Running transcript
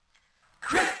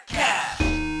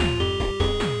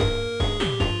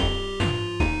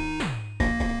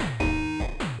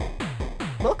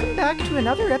back to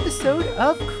another episode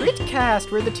of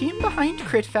Critcast, where the team behind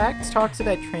Crit Facts talks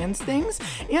about trans things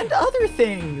and other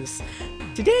things.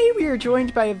 Today we are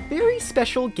joined by a very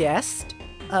special guest,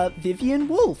 Vivian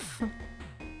Wolf.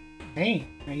 Hey,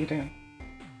 how you doing?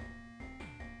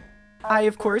 I,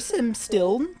 of course, am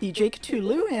still DJ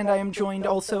Cthulhu, and I am joined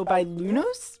also by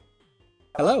Lunos.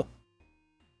 Hello.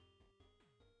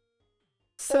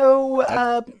 So,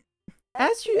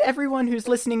 everyone who's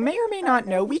listening may or may not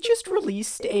know, we just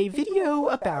released a video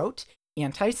about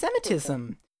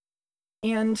anti-Semitism.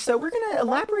 And so we're going to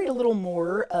elaborate a little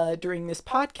more during this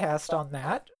podcast on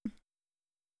that.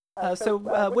 So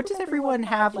what does everyone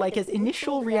have, like, as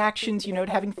initial reactions, to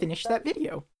having finished that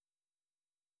video?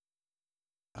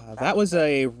 That was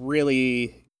a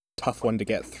really tough one to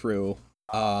get through,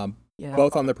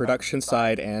 both on the production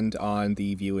side and on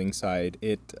the viewing side.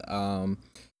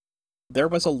 There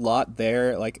was a lot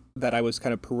there, like, that I was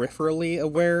kind of peripherally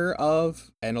aware of,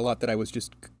 and a lot that I was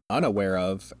just unaware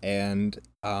of, and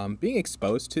being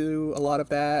exposed to a lot of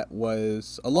that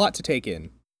was a lot to take in.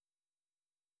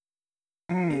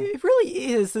 It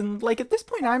really is, and, like, at this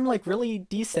point I'm, like, really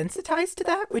desensitized to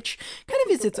that, which kind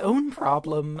of is its own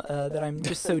problem, that I'm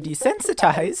just so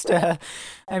desensitized.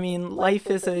 I mean,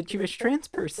 life as a Jewish trans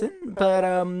person, but,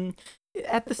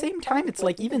 at the same time, it's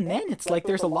like, even then, it's like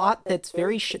there's a lot that's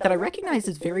very that I recognize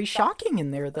is very shocking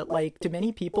in there that, like, to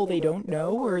many people they don't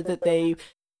know, or that they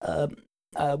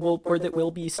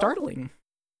will be startling.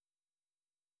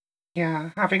 Yeah,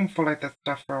 having followed this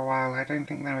stuff for a while, I don't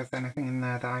think there was anything in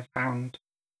there that I found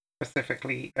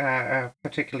specifically,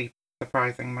 particularly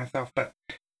surprising myself. But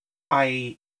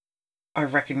I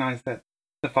recognize that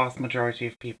the vast majority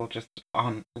of people just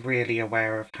aren't really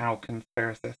aware of how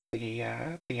conspiracist the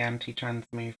anti-trans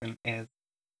movement is,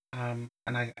 and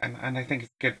I think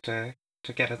it's good to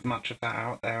get as much of that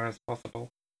out there as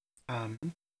possible. Yeah.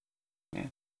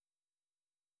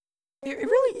 It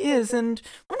really is, and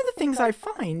one of the things I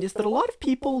find is that a lot of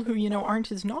people who,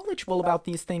 aren't as knowledgeable about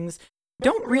these things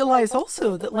don't realize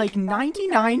also that, like,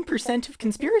 99% of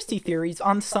conspiracy theories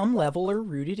on some level are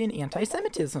rooted in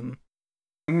anti-Semitism.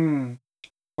 One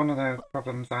of the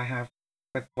problems I have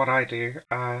with what I do,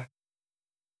 so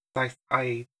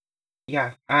I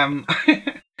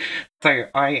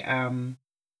am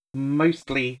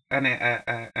mostly an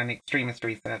extremist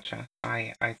researcher.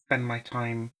 I spend my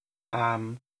time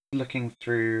looking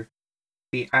through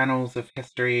the annals of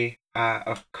history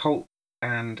of cult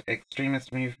and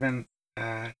extremist movements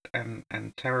and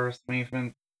terrorist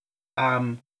movements,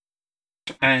 and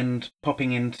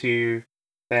popping into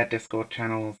their Discord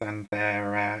channels and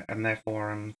their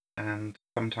forums, and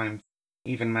sometimes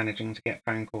even managing to get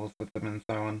phone calls with them and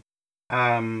so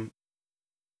on.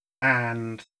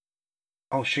 And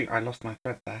oh shoot, I lost my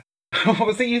thread there. What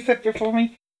was it you said before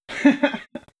me? We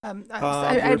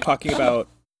were talking about.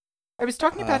 I was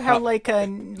talking about how like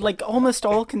almost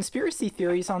all conspiracy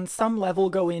theories on some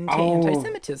level go into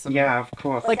anti-Semitism. Yeah, of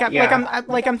course.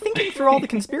 I'm thinking through all the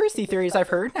conspiracy theories I've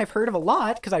heard, and I've heard of a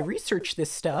lot because I researched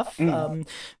this stuff.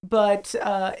 But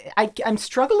I'm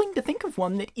struggling to think of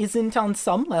one that isn't on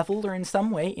some level or in some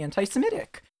way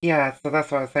anti-Semitic. Yeah, so that's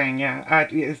what I was saying. Yeah,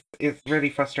 it's really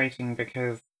frustrating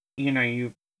because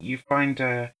you find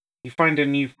a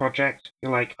new project.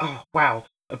 You're like, oh wow,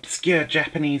 obscure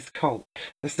Japanese cult.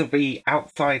 This will be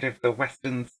outside of the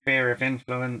Western sphere of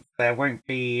influence. There won't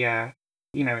be,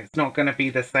 it's not going to be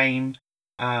the same.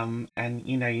 And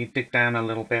you dig down a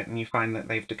little bit and you find that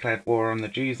they've declared war on the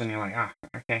Jews, and you're like,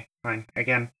 okay, fine,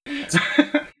 again.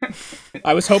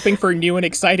 I was hoping for new and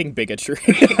exciting bigotry.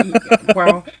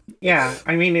 Well, yeah,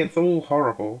 I mean, it's all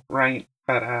horrible, right?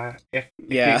 But if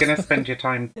you're going to spend your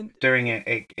time doing it,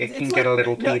 it can get a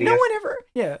little tedious. No one ever,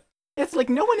 it's like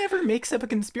no one ever makes up a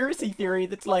conspiracy theory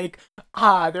that's like,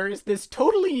 there is this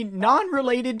totally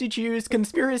non-related to Jews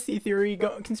conspiracy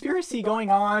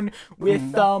going on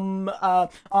with that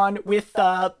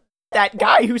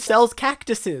guy who sells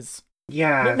cactuses.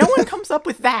 Yeah. No one comes up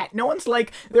with that. No one's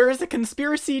like, there is a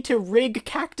conspiracy to rig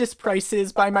cactus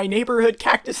prices by my neighborhood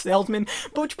cactus salesman,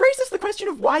 but which raises the question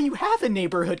of why you have a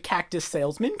neighborhood cactus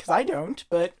salesman, because I don't,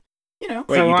 but, Wait,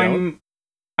 so you don't?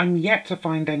 I'm yet to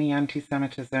find any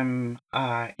anti-Semitism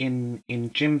in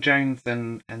Jim Jones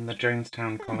and the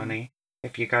Jonestown colony.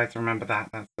 If you guys remember that,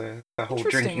 that's the whole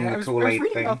drinking the Kool-Aid thing. I was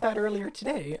reading about that earlier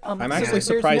today. I'm actually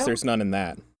surprised there's none in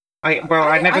that. I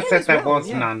never said there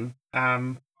was none.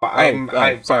 But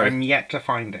I'm yet to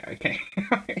find it. Okay.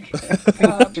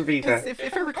 To be there.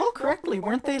 If I recall correctly,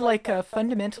 weren't they like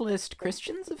fundamentalist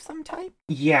Christians of some type?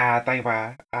 Yeah, they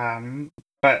were.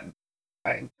 But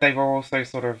they were also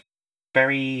sort of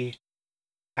very,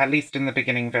 at least in the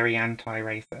beginning, very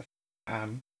anti-racist.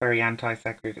 very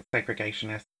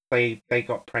anti-segregationist. They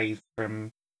got praise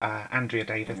from Andrea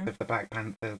Davis of the Black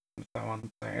Panthers and so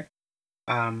on. So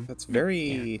That's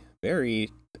very, very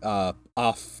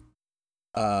off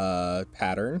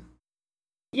pattern.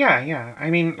 yeah. I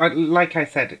mean, like I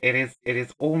said, it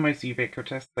is almost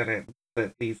ubiquitous that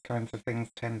these kinds of things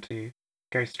tend to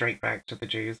go straight back to the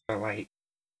Jews. But like,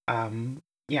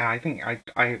 yeah, I think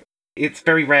I it's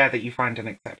very rare that you find an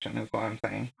exception, is what I'm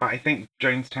saying. But I think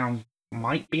Jonestown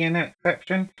might be an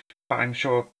exception. But I'm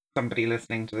sure somebody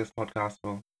listening to this podcast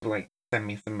will like send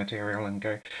me some material and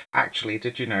go, actually,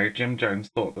 did you know Jim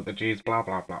Jones thought that the Jews blah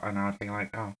blah blah, and I'd be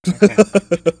like, oh, okay,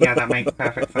 yeah, that makes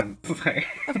perfect sense. So.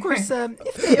 Of course,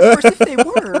 if they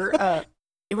were,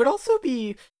 it would also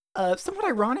be somewhat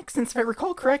ironic, since if I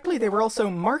recall correctly, they were also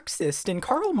Marxist, and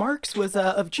Karl Marx was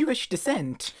of Jewish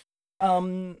descent.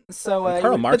 So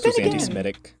Karl Marx was again,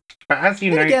 anti-Semitic. But as you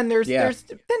know, there's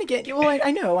then again, well,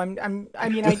 I know, I mean,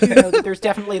 I do know that there's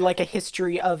definitely like a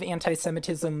history of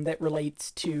anti-Semitism that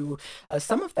relates to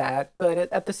some of that, but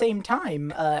at the same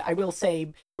time, I will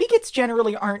say bigots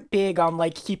generally aren't big on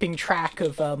like keeping track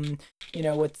of of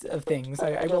things.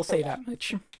 I will say that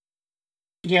much.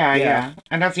 Yeah.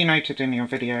 And as you noted in your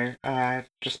video,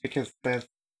 just because there's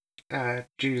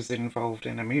Jews involved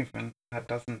in a movement, that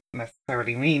doesn't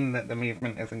necessarily mean that the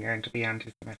movement isn't going to be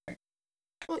anti-Semitic.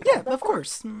 Well, yeah, of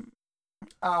course. And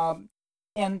I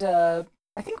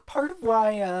think part of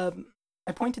why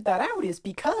I pointed that out is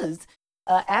because,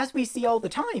 as we see all the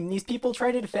time, these people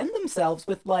try to defend themselves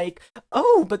with like,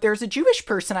 "Oh, but there's a Jewish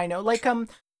person I know."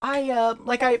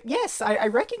 I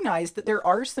recognize that there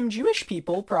are some Jewish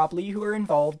people probably who are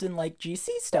involved in like GC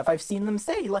stuff. I've seen them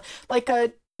say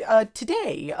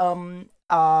today.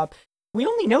 We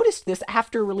only noticed this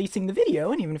after releasing the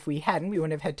video, and even if we hadn't, we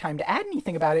wouldn't have had time to add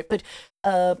anything about it. But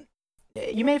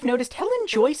you may have noticed Helen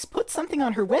Joyce put something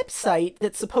on her website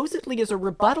that supposedly is a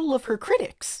rebuttal of her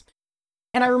critics.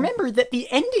 And I remember that the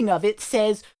ending of it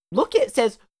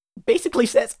basically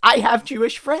says, "I have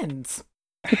Jewish friends."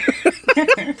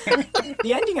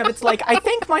 The ending of it's like, "I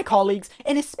thank my colleagues,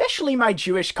 and especially my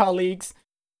Jewish colleagues."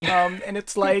 And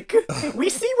it's like, we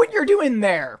see what you're doing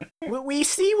there. We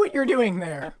see what you're doing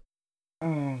there.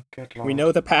 Oh, good lord. We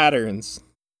know the patterns.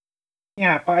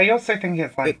 Yeah, but I also think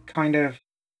it's like kind of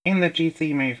in the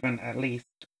GC movement, at least,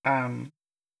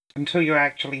 until you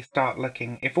actually start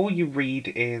looking. If all you read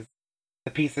is the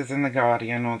pieces in the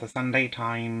Guardian or the Sunday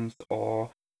Times,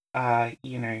 or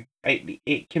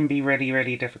it can be really,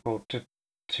 really difficult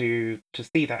to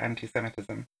see that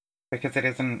anti-Semitism because it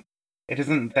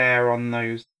isn't there on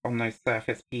those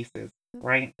surface pieces.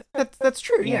 Right. That's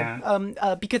true.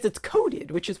 Yeah. Because it's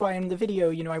coded, which is why in the video,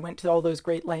 I went to all those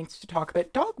great lengths to talk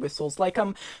about dog whistles. Like,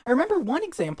 I remember one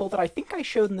example that I think I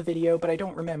showed in the video, but I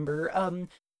don't remember. I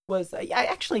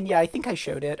think I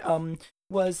showed it.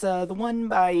 Was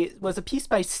a piece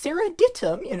by Sarah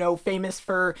Dittum, famous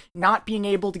for not being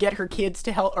able to get her kids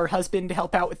to help or husband to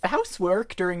help out with the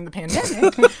housework during the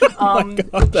pandemic. Oh my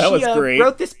God, that was great.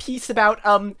 Wrote this piece about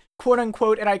quote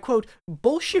unquote, and I quote,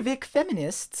 Bolshevik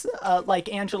feminists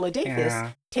like Angela Davis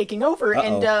taking over.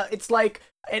 And it's like,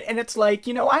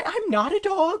 I'm not a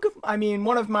dog. I mean,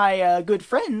 one of my good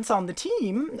friends on the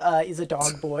team is a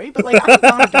dog boy, but like, I'm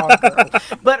not a dog girl.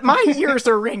 But my ears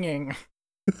are ringing.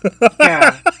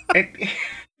 Yeah.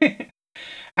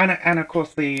 And of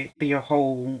course the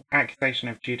whole accusation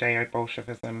of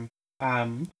Judeo-Bolshevism,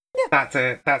 that's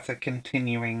a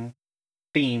continuing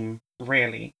theme,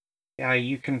 really.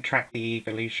 You can track the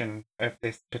evolution of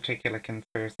this particular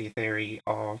conspiracy theory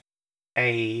of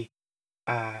a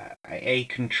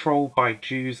control by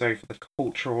Jews over the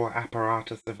cultural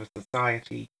apparatus of a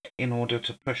society in order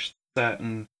to push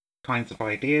certain kinds of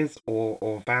ideas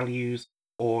or values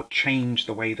or change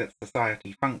the way that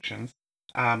society functions,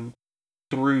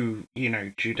 through,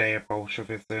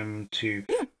 Judeo-Bolshevism to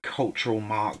cultural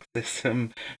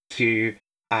Marxism to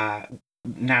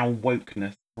now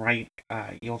wokeness, right?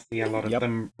 You'll see a lot of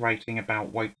them writing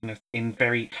about wokeness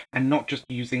and not just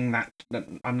using that.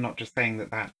 I'm not just saying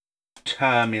that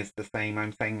term is the same.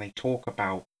 I'm saying they talk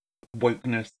about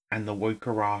wokeness and the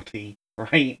wokerati,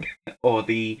 right? Or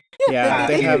the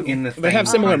they have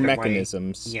similar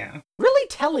mechanisms. Way. Yeah, really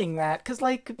telling that, because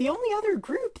like the only other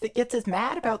group that gets as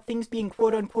mad about things being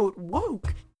quote unquote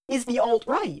woke is the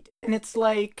alt-right, and it's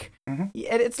like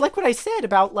it's like what I said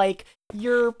about like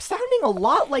you're sounding a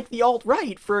lot like the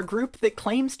alt-right for a group that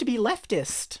claims to be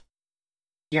leftist.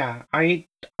 Yeah, I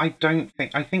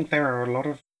think there are a lot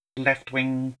of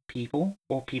left-wing people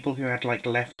or people who had like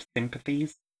left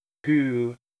sympathies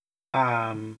who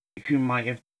might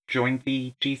have joined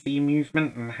the GC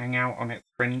movement and hang out on its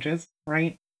fringes,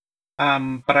 right?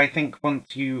 But I think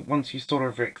once you sort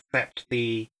of accept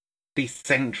the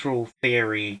central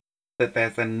theory that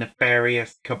there's a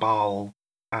nefarious cabal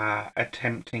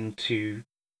attempting to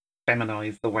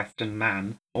feminize the Western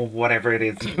man, or whatever it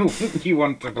is you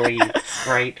want to believe,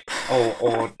 right?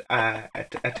 Or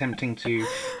attempting to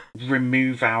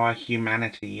remove our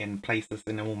humanity and place us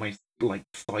in almost like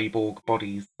cyborg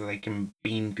bodies so they can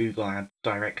beam Google ads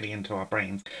directly into our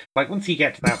brains. Like once you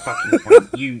get to that fucking point,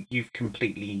 you've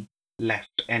completely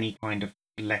left any kind of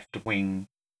left wing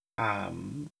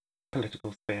um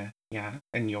political sphere, yeah,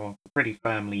 and you're pretty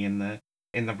firmly in the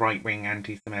right wing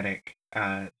anti-Semitic,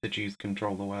 the Jews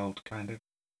control the world kind of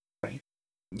space.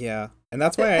 Yeah, and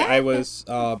that's why I was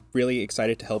really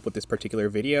excited to help with this particular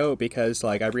video, because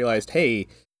like I realized, hey,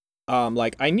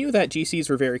 like I knew that GCs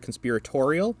were very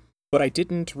conspiratorial, but I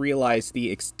didn't realize the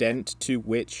extent to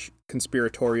which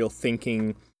conspiratorial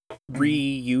thinking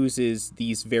reuses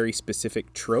these very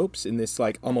specific tropes in this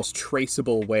like almost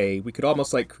traceable way. We could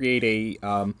almost like create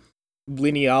a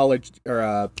linealogy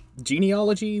or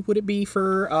genealogy, would it be,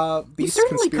 for these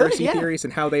conspiracy theories,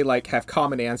 and how they like have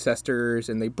common ancestors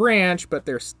and they branch, but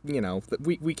there's, you know,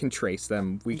 we can trace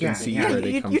them, we can see where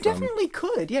they come from. You definitely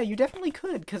could, yeah, you definitely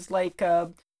could, because like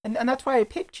and that's why I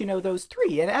picked, you know, those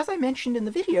three. And as I mentioned in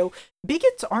the video,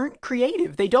 bigots aren't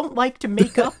creative. They don't like to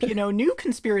make up, you know, new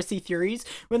conspiracy theories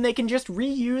when they can just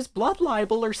reuse blood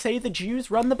libel or say the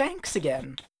Jews run the banks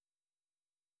again.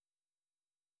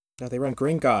 No, they run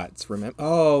Gringotts, remember?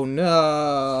 Oh, no.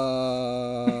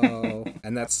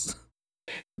 And that's...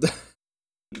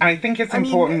 I think it's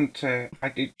important to...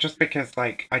 just because,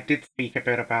 like, I did speak a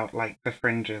bit about, like, the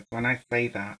fringes. When I say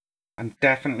that, I'm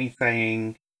definitely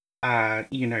saying,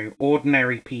 you know,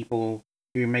 ordinary people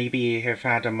who maybe have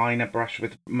had a minor brush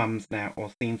with Mumsnet or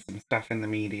seen some stuff in the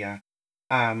media.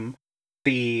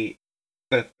 The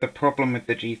problem with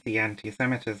the GC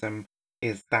anti-Semitism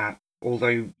is that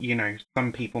although, you know,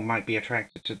 some people might be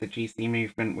attracted to the GC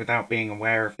movement without being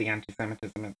aware of the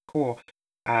anti-Semitism at the core,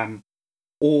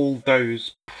 all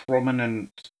those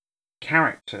prominent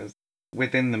characters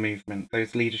within the movement,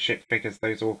 those leadership figures,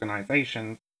 those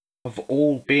organizations, have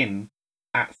all been,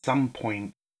 at some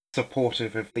point,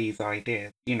 supportive of these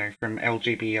ideas. You know, from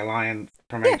LGB Alliance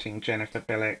promoting Jennifer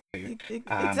Bilek to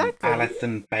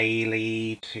Alison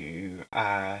Bailey to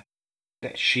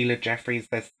Sheila Jeffries.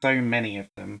 There's so many of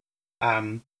them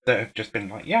that have just been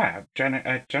like, yeah,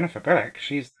 Jennifer Bilek,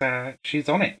 she's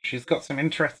on it. She's got some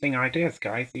interesting ideas,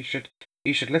 guys. You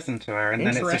should listen to her. And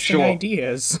then it's a short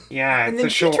ideas. Yeah, and then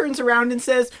she turns around and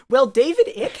says, "Well, David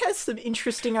Icke has some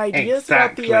interesting ideas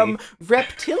about the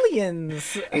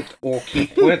reptilians." Or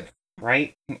Keith Woods,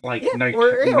 right? Like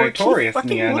notorious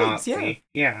neo-Nazi.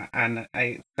 Yeah, and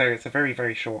so it's a very,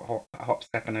 very short hop,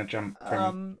 step, and a jump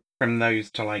from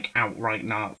those to like outright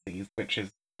Nazis, which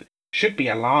should be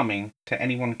alarming to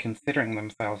anyone considering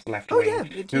themselves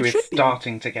left-wing, who is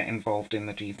starting to get involved in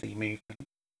the GC movement.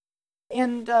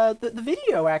 And the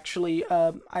video, actually,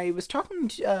 I was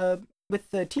talking with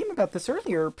the team about this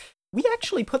earlier. We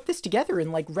actually put this together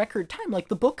in, like, record time. Like,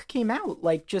 the book came out,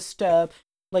 like, just,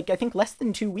 like, I think less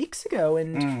than 2 weeks ago.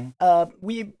 And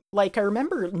we, like, I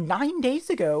remember 9 days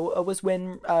ago was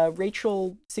when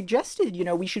Rachel suggested, you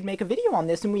know, we should make a video on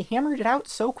this. And we hammered it out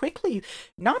so quickly,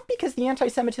 not because the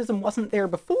anti-Semitism wasn't there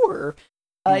before.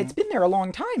 It's been there a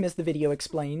long time, as the video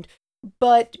explained.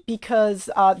 But because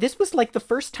this was like the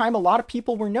first time a lot of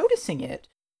people were noticing it.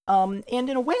 And in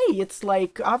a way, it's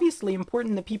like obviously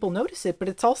important that people notice it, but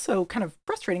it's also kind of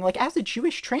frustrating. Like as a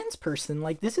Jewish trans person,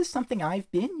 like this is something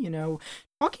I've been, you know,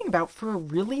 talking about for a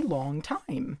really long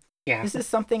time. Yeah. This is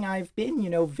something I've been, you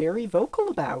know, very vocal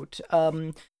about.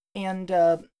 And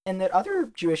that other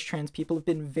Jewish trans people have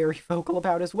been very vocal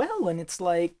about as well. And it's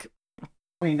like,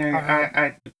 well, you know,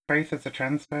 I both as a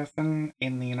trans person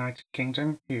in the United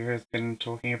Kingdom who has been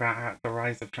talking about the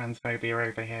rise of transphobia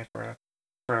over here for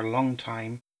a long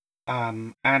time,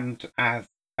 and as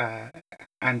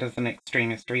an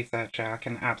extremist researcher, I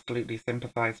can absolutely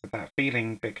sympathise with that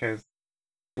feeling, because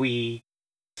we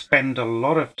spend a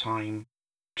lot of time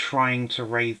trying to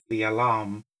raise the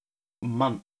alarm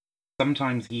months,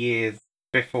 sometimes years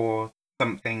before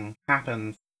something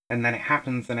happens. And then it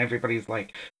happens and everybody's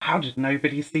like, how did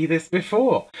nobody see this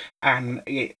before? And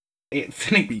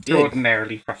it's an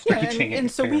extraordinarily frustrating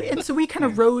and so we kind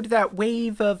of rode that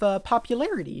wave of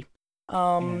popularity.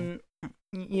 You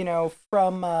know,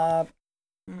 from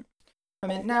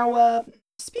it. Now,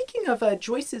 speaking of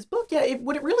Joyce's book,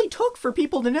 what it really took for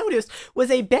people to notice was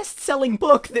a best-selling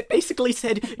book that basically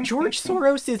said, George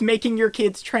Soros is making your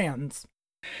kids trans.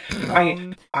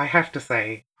 I have to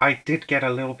say, I did get a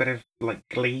little bit of like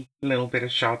glee, a little bit of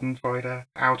Schadenfreude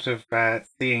out of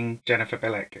seeing Jennifer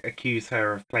Billick accuse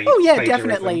her of Oh yeah, plagiarism.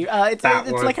 definitely. It's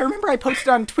was... like I remember I posted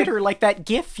on Twitter like that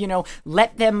GIF,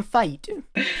 let them fight.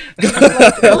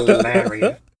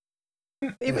 Hilarious.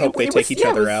 I hope they take each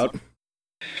other out.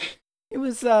 It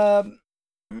was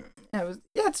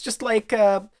it's just like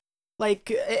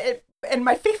and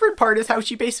my favorite part is how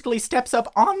she basically steps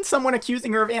up on someone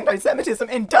accusing her of anti-Semitism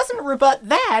and doesn't rebut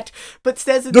that, but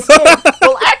says instead,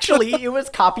 well, actually, it was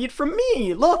copied from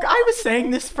me. Look, I was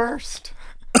saying this first.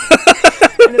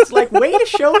 And it's like, way to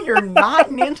show you're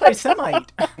not an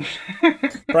anti-Semite.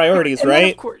 Priorities,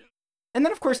 right? And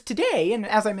then, of course, today, and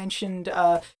as I mentioned,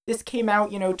 this came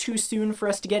out, too soon for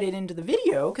us to get it into the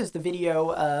video, because the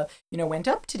video, went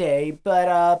up today,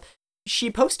 but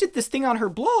she posted this thing on her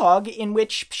blog in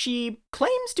which she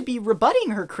claims to be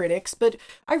rebutting her critics, but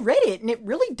I read it and it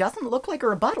really doesn't look like a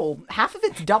rebuttal. Half of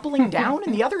it's doubling down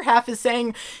and the other half is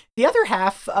saying,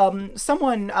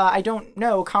 someone, I don't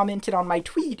know, commented on my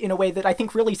tweet in a way that I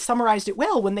think really summarized it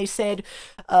well when they said,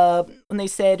 I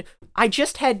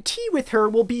just had tea with her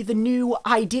will be the new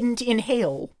I didn't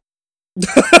inhale.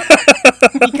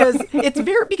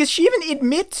 because she even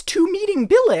admits to meeting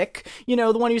Billick,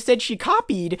 the one who said she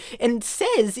copied, and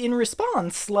says in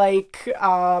response, but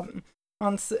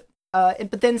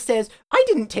then says, I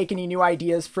didn't take any new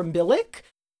ideas from Billick,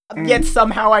 yet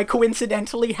somehow I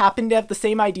coincidentally happened to have the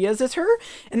same ideas as her.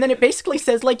 And then it basically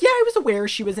says, I was aware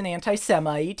she was an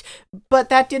anti-Semite, but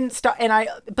that didn't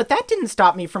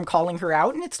stop me from calling her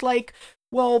out. And it's like,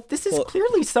 well, this is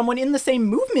clearly someone in the same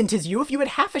movement as you. If you had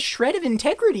half a shred of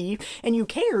integrity and you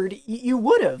cared, you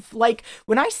would have.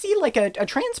 When I see a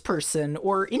trans person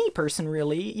or any person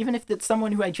really, even if it's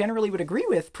someone who I generally would agree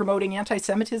with, promoting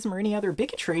anti-Semitism or any other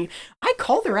bigotry, I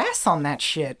call their ass on that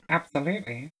shit.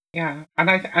 Absolutely. Yeah.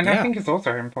 And I think it's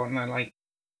also important that,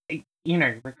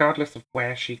 regardless of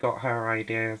where she got her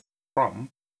ideas from,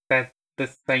 they're the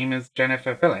same as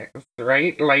Jennifer Billick's,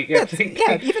 right?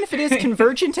 Even if it is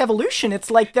convergent evolution, it's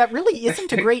that really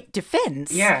isn't a great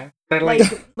defense. Yeah.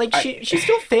 She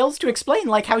still fails to explain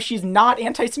how she's not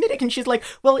anti-Semitic, and she's like,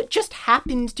 well, it just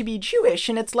happened to be Jewish,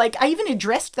 and it's I even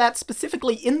addressed that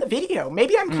specifically in the video.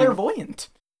 Maybe I'm clairvoyant.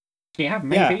 Yeah,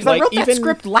 maybe. Because I wrote that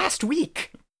script last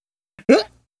week. Well,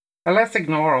 let's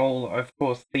ignore all, of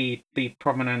course, the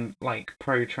prominent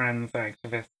pro-trans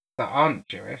activists that aren't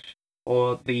Jewish,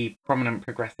 or the prominent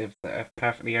progressives that are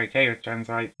perfectly okay with trans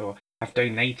rights or have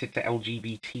donated to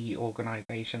LGBT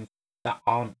organizations that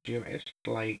aren't Jewish.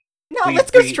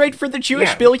 Let's go straight for the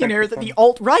Jewish billionaire that the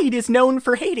alt-right is known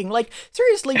for hating.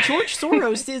 Seriously, George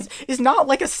Soros is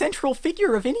not a central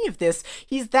figure of any of this.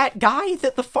 He's that guy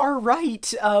that the far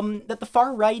right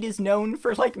is known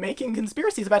for making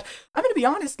conspiracies about. I'm gonna be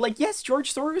honest, yes,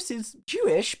 George Soros is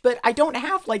Jewish, but I don't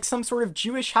have some sort of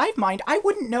Jewish hive mind. I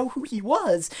wouldn't know who he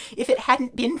was if it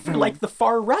hadn't been for the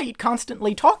far right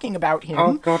constantly talking about him.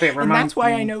 Oh God, it reminds me. And that's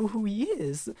why I know who he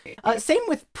is. Same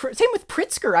with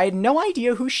Pritzker. I had no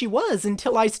idea who she was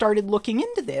until I started looking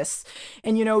into this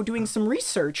and, doing some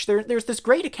research. There's this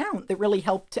great account that really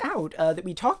helped out that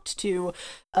we talked to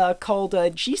called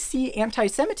GC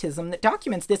Anti-Semitism that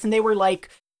documents this. And they were like,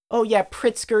 oh yeah,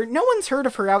 Pritzker, no one's heard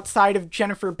of her outside of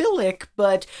Jennifer Billick,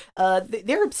 but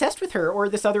they're obsessed with her. Or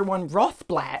this other one,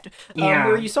 Rothblatt,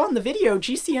 where you saw in the video,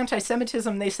 GC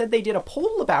Anti-Semitism, they said they did a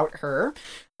poll about her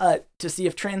to see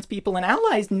if trans people and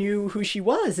allies knew who she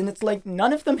was. And it's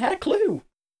none of them had a clue.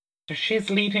 She's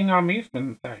leading our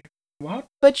movement, though. What?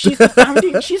 But she's the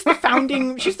founder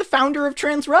of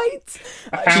trans rights.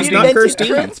 She invented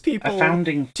trans people. A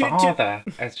founding father,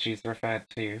 as she's referred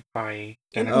to by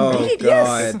Jennifer. Oh, Indeed, God,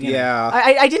 yes. yeah.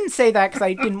 I didn't say that because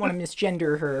I didn't want to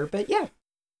misgender her, but yeah.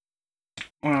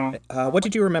 Well, what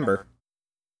did you remember?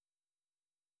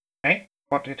 Hey?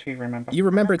 What did he remember? You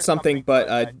remembered something,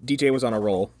 but DJ was on a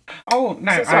roll. Oh,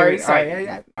 no. Sorry.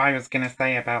 I was going to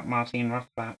say about Martine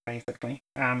Rothblatt, basically.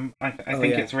 I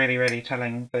think it's really, really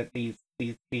telling that these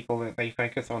people that they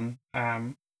focus on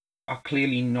are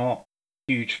clearly not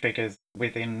huge figures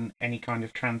within any kind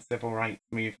of trans civil rights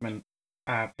movement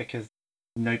because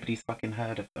nobody's fucking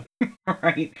heard of them,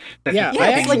 right? It's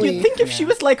you'd think if she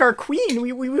was our queen,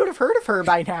 we would have heard of her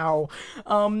by now.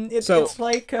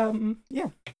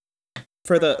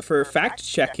 For fact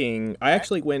checking, I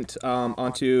actually went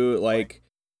onto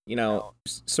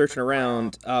searching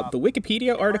around. The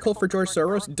Wikipedia article for George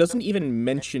Soros doesn't even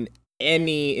mention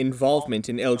any involvement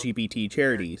in LGBT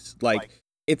charities.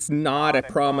 It's not a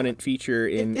prominent feature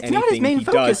in it's anything not his main he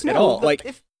focus, does at all.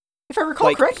 If I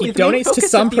recall correctly, he the main donates to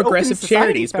focus some of the progressive Open Society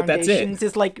charities, but that's it. Foundations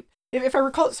is if I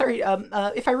recall, sorry,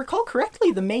 if I recall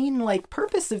correctly, the main like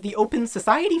purpose of the Open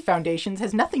Society Foundations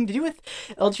has nothing to do with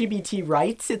LGBT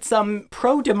rights. It's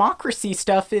pro democracy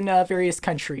stuff in various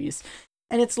countries.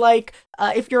 And it's like,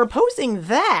 if you're opposing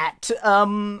that,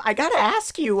 I gotta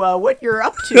ask you what you're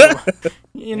up to.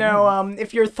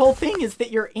 If your whole thing is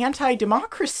that you're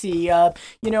anti-democracy,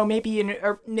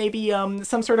 maybe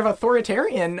some sort of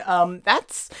authoritarian, and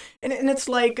it's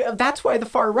like that's why the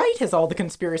far right has all the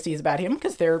conspiracies about him,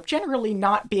 because they're generally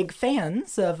not big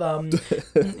fans of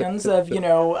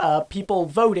people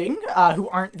voting who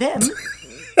aren't them.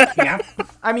 Yeah.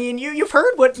 I mean, you've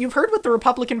heard what the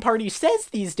Republican Party says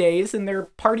these days in their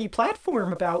party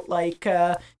platform about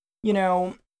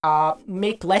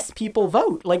make less people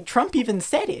vote. Like Trump even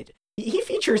said it. He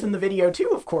features in the video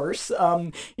too, of course.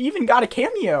 He even got a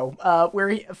cameo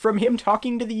from him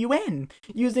talking to the UN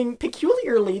using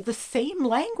peculiarly the same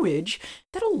language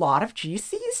that a lot of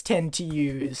GCs tend to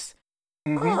use.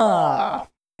 Mm-hmm.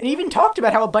 And even talked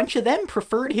about how a bunch of them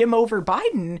preferred him over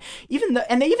Biden,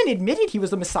 and they even admitted he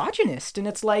was a misogynist. And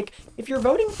it's like, if you're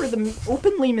voting for the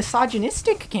openly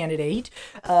misogynistic candidate,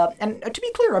 and to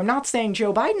be clear, I'm not saying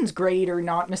Joe Biden's great or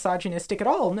not misogynistic at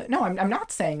all. No, I'm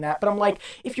not saying that. But I'm like,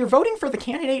 if you're voting for the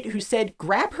candidate who said,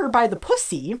 grab her by the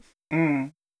pussy,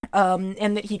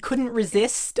 and that he couldn't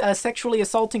resist sexually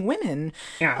assaulting women.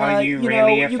 Yeah, are you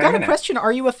really a feminist? You got to question,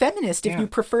 are you a feminist if you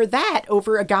prefer that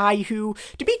over a guy who,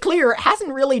 to be clear,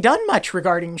 hasn't really done much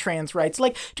regarding trans rights?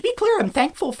 Like, to be clear, I'm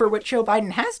thankful for what Joe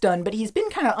Biden has done, but he's been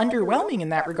kind of underwhelming in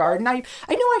that regard. And I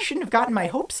know I shouldn't have gotten my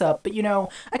hopes up, but, I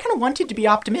kind of wanted to be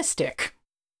optimistic.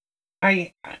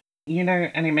 And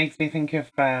it makes me think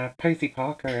of Posey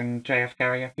Parker and JF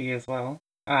Gariepi as well.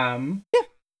 Yeah.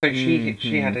 So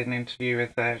she had an interview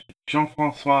with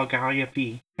Jean-François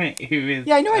Gariepi, who is...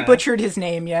 Yeah, I know I butchered his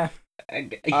name, yeah.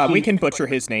 We can butcher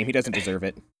his name. He doesn't deserve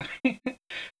it.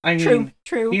 I mean,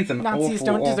 true. He's an Nazis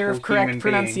don't deserve correct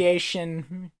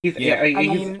pronunciation. That's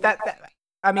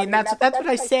what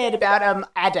I said about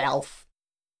Adolf.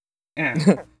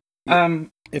 Yeah.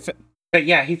 But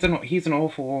yeah, he's an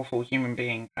awful human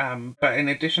being. But in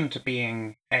addition to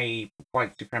being a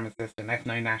white supremacist and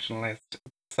ethno-nationalist,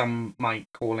 some might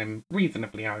call him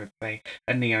reasonably, I would say,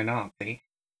 a neo-Nazi.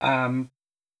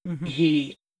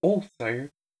 He also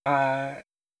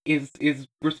is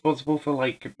responsible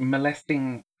for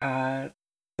molesting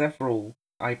several,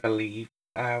 I believe,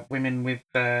 women with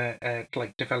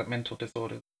developmental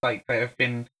disorders, that have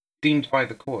been deemed by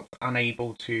the courts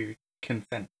unable to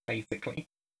consent, basically.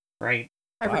 Right?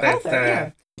 I recall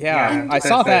that, yeah. I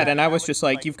saw that, and I was just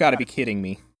like, "You've got to be kidding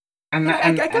me." And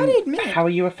I gotta admit, how are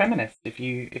you a feminist if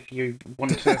you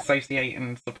want to associate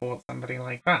and support somebody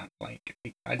like that? I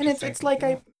gotta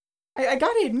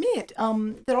admit,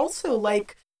 that also,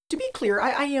 to be clear,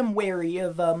 I am wary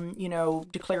of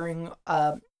declaring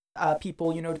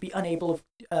people, to be unable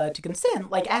to consent.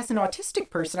 As an autistic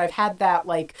person, I've had that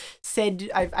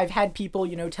said. I've had people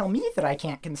tell me that I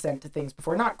can't consent to things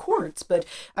before, not courts, but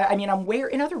I'm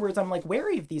wary. In other words, I'm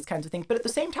wary of these kinds of things. But at the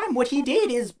same time, what he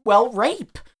did is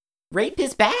rape. Rape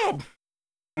is bad.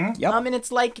 Yep. And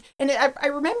it's I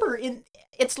remember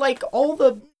it's all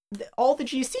the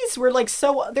GCs were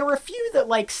so there were a few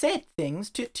that said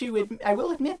things I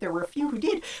will admit there were a few who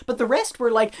did, but the rest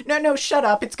were no, shut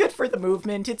up, it's good for the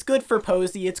movement, it's good for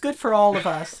Posey, it's good for all of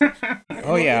us.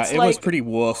 Oh yeah, it was pretty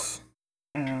woof.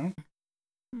 And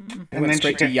went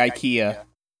straight to IKEA.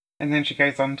 And then she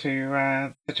goes on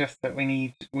to suggest that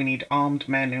we need armed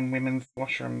men in women's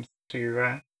washrooms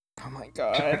to oh my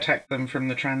God, to protect them from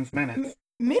the trans menace.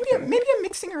 Maybe I'm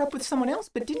mixing her up with someone else,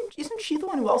 but isn't she the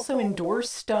one who also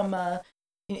endorsed some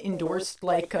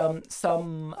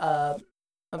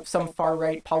far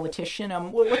right politician?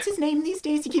 What's his name these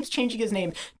days? He keeps changing his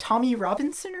name. Tommy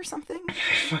Robinson or something?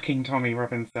 Fucking Tommy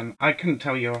Robinson. I couldn't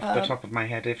tell you off the top of my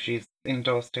head if she's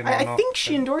endorsed him or not. I think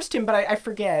she endorsed him, but I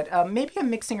forget. Maybe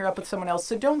I'm mixing her up with someone else,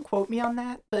 so don't quote me on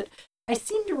that. But I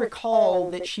seem to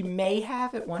recall that she may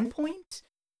have at one point.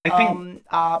 I think.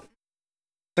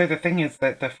 So the thing is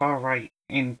that the far right,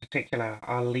 in particular,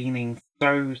 are leaning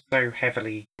so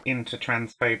heavily into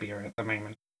transphobia at the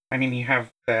moment. I mean, you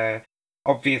have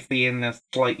obviously in the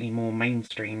slightly more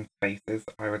mainstream spaces,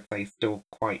 I would say still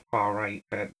quite far right,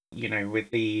 but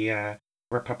with the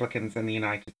Republicans in the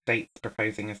United States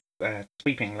proposing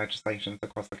sweeping legislations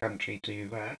across the country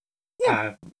to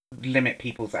limit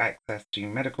people's access to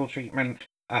medical treatment,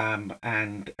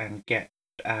 and get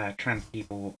trans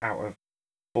people out of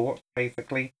sport,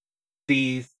 basically.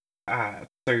 These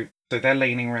so they're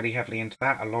leaning really heavily into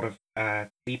that. A lot of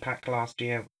CPAC last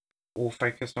year all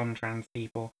focused on trans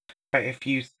people. But if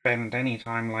you spend any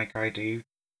time like I do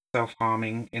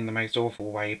self-harming in the most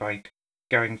awful way by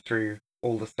going through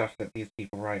all the stuff that these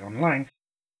people write online,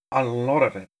 a lot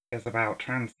of it is about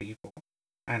trans people.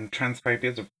 And transphobia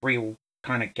is a real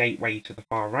kind of gateway to the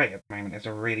far right at the moment. It's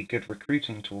a really good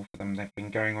recruiting tool for them. They've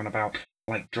been going on about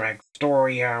like drag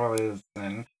story hours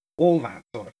and all that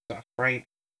sort of stuff, right?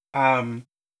 And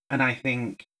I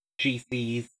think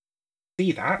GCs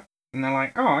see that and they're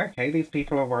like, oh, okay, these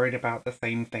people are worried about the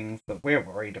same things that we're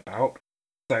worried about.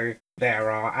 So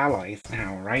they're our allies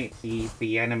now, right?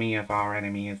 The enemy of our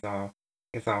enemy is our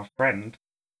friend.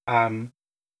 And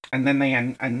then they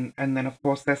and then of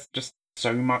course there's just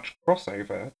so much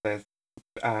crossover. There's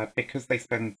because they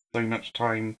spend so much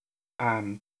time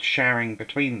sharing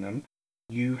between them,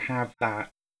 you have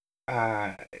that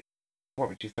what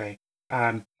would you say?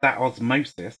 That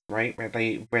osmosis, right, where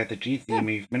the GC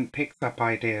movement picks up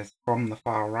ideas from the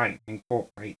far right and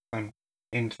incorporates them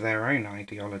into their own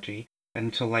ideology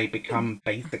until they become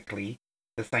basically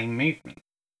the same movement.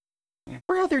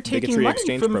 Or how they're taking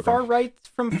money from far right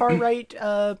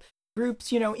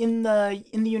groups, in the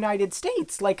United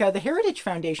States, like the Heritage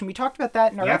Foundation. We talked about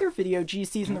that in our other video,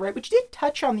 GCs and the Right, which did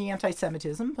touch on the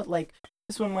anti-Semitism, but like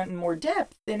this one went in more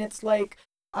depth. And it's like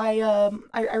I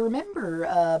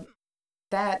remember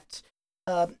that.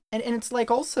 And it's like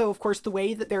also, of course, the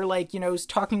way that they're like,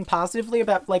 talking positively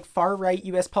about like far right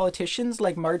U.S. politicians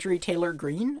like Marjorie Taylor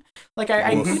Greene. Like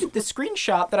I included the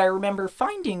screenshot that I remember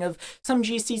finding of some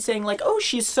GC saying like, oh,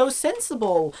 she's so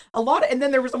sensible. And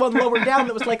then there was one lower down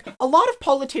that was like, a lot of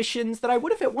politicians that I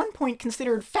would have at one point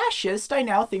considered fascist, I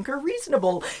now think are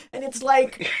reasonable. And it's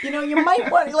like, you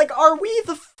might want, like, are we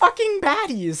the fucking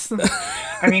baddies?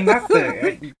 I mean, that's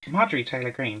Marjorie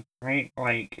Taylor Greene, right?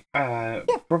 Like,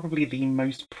 probably the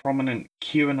most prominent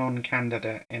QAnon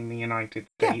candidate in the United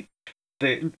States,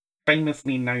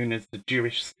 famously known as the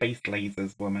Jewish space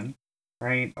lasers woman,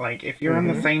 right? Like, if you're on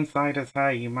the same side as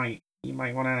her, you might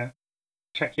want to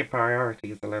check your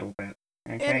priorities a little bit.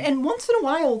 Okay. And once in a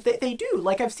while they do.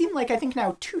 Like I've seen I think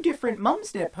now 2 different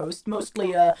Mumsnet posts,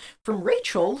 mostly from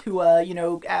Rachel, who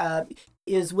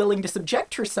is willing to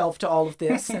subject herself to all of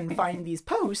this and find these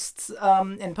posts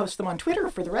and post them on Twitter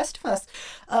for the rest of us.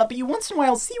 But you once in a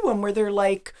while see one where they're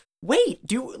like, wait,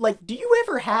 do you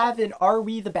ever have an "Are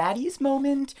we the baddies"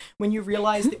 moment when you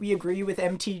realize that we agree with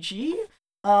MTG?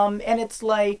 And it's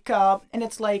like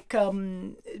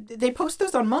they post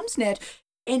those on Mumsnet.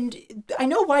 And I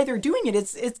know why they're doing it.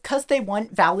 It's because they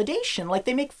want validation. Like,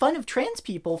 they make fun of trans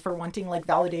people for wanting, like,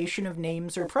 validation of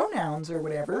names or pronouns or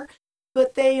whatever.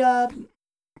 But but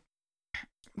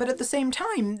at the same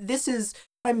time,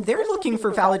 they're looking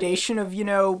for validation of,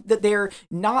 that they're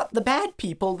not the bad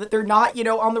people, that they're not,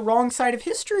 on the wrong side of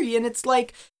history. And it's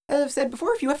like, as I've said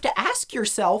before, if you have to ask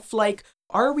yourself, like,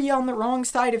 are we on the wrong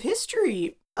side of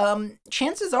history?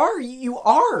 Chances are you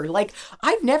are. Like,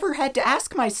 I've never had to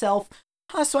ask myself,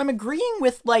 so I'm agreeing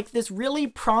with, like, this really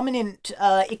prominent,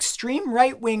 extreme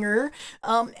right-winger.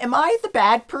 Am I the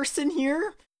bad person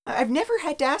here? I've never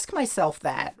had to ask myself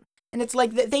that. And it's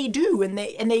like, they do, and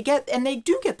they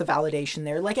do get the validation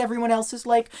there. Like, everyone else is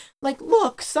like,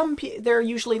 look, they're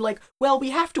usually like, well,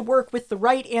 we have to work with the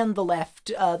right and the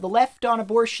left on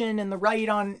abortion and the right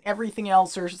on everything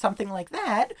else, or something like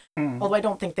that. Although I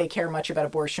don't think they care much about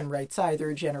abortion rights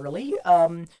either, generally.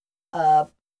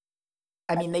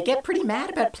 I mean, they get pretty mad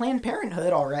about Planned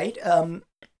Parenthood, all right.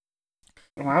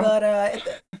 But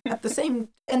at the same,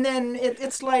 and then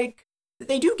it's like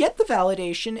they do get the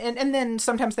validation, and then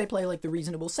sometimes they play like the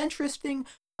reasonable centrist thing.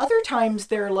 Other times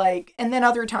they're like,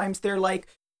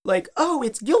 oh,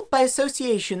 it's guilt by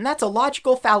association. That's a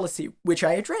logical fallacy, which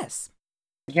I address.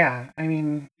 Yeah, I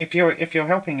mean, if you're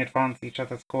helping advance each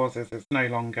other's causes, it's no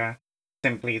longer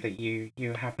simply that you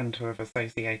happen to have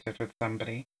associated with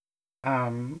somebody.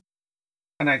 And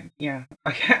I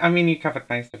mean, you covered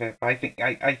most of it, but I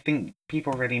think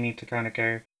people really need to kind of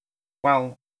go,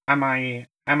 well, am I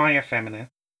a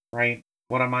feminist, right?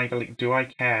 What am I? Do I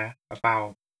care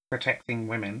about protecting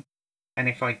women? And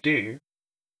if I do,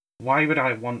 why would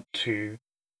I want to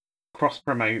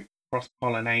cross-promote,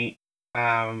 cross-pollinate,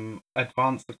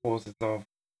 advance the causes of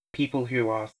people who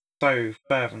are so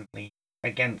fervently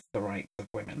against the rights of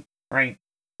women, right?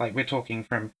 Like, we're talking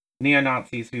from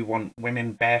neo-Nazis who want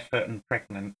women barefoot and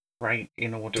pregnant, right,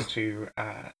 in order to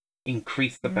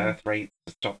increase the birth rates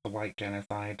to stop the white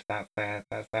genocide. That's their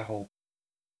whole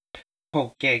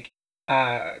gig.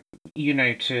 To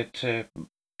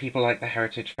people like the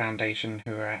Heritage Foundation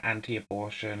who are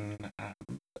anti-abortion.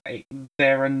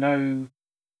 There are no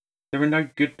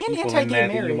good people in there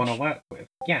that you want to work with.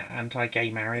 Yeah,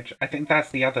 anti-gay marriage. I think that's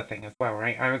the other thing as well,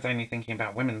 right? I was only thinking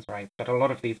about women's rights, but a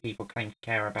lot of these people claim to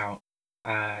care about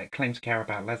claim to care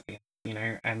about lesbians,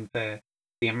 and the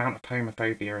amount of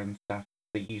homophobia and stuff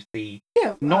that you see,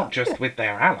 Yeah, not just with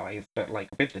their allies, but like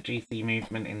with the GC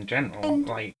movement in general, And-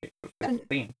 like it's and-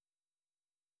 theme.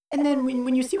 And then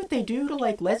when you see what they do to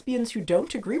like lesbians who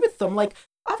don't agree with them, like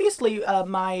obviously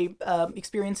my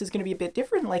experience is going to be a bit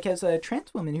different, like as a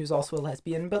trans woman who's also a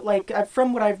lesbian. But like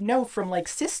from what I know from like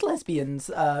cis lesbians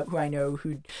who I know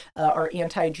who are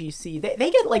anti GC, they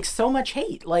get like so much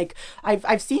hate. Like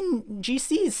I've seen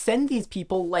GCs send these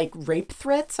people like rape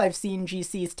threats. I've seen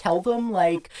GCs tell them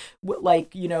like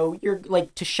you're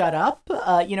like to shut up.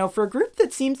 For a group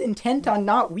that seems intent on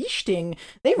not weishting,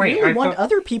 they Wait, really I want thought-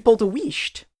 other people to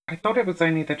weisht. I thought it was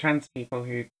only the trans people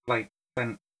who like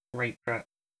sent rape threats.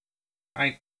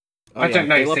 I don't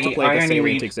know, They love see, to play I the only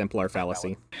salient read- exemplar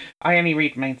fallacy. I only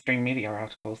read mainstream media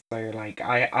articles, so like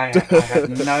I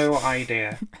had no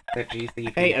idea that GC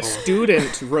people. Hey, a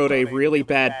student wrote a really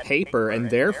bad paper, and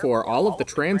therefore all of the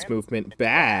trans movement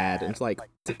bad. And it's like,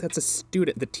 that's a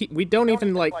student. We don't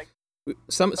even like.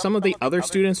 Some of the other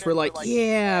students were like,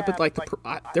 yeah, but like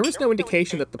there was no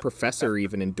indication that the professor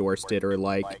even endorsed it or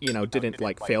like didn't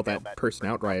like fail that person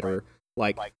outright or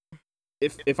like.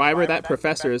 If I were that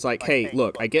professor, is like, hey,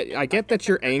 look, I get that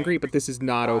you're angry, but this is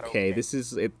not okay. This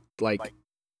is it like.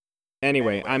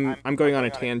 Anyway, I'm going on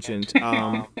a tangent.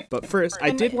 But first,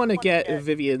 I did want to get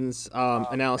Vivian's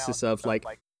analysis of like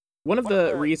one of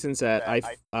the reasons that I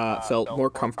felt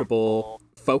more comfortable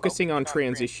focusing on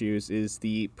trans issues is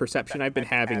the perception I've been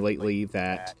having lately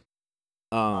that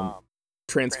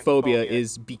transphobia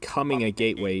is becoming a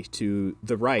gateway to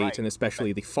the right, and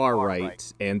especially the far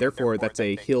right, and therefore that's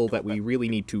a hill that we really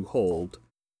need to hold,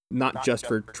 not just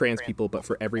for trans people, but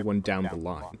for everyone down the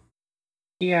line.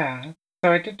 Yeah,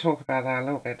 so I did talk about that a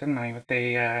little bit, didn't I, with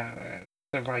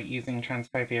the right using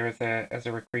transphobia as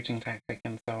a recruiting tactic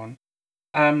and so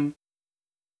on.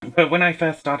 But when I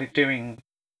first started doing,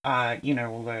 all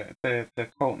the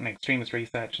cult and extremist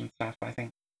research and stuff, I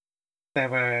think there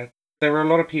were a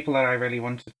lot of people that I really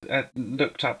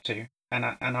looked up to, and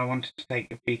I wanted to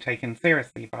be taken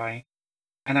seriously by.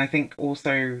 And I think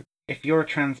also if you're a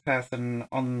trans person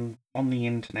on the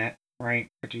internet, right,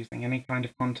 producing any kind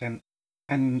of content,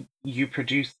 and you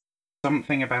produce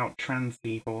something about trans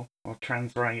people or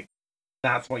trans rights,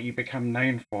 that's what you become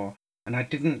known for. And I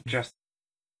didn't just,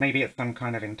 maybe it's some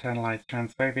kind of internalized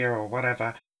transphobia or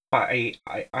whatever, but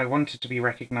I wanted to be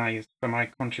recognized for my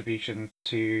contributions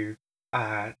to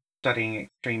studying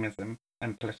extremism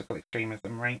and political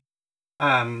extremism, right?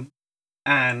 And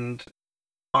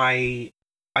I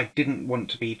didn't want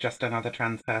to be just another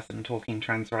trans person talking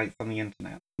trans rights on the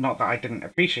internet. Not that I didn't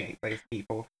appreciate those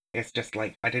people. It's just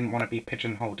like I didn't want to be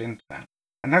pigeonholed into that.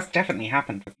 And that's definitely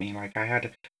happened with me. Like I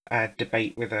had a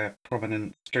debate with a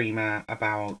prominent streamer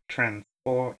about trans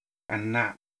sport, and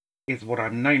that is what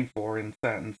I'm known for in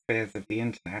certain spheres of the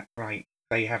internet, right?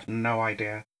 They have no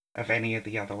idea of any of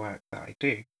the other work that I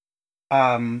do.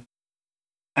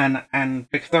 And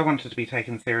because I wanted to be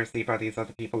taken seriously by these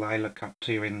other people I look up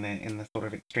to in the sort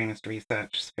of extremist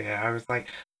research sphere, I was like,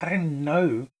 I don't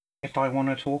know if I want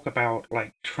to talk about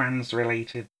like trans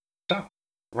related stuff,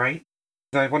 right?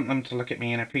 Because I want them to look at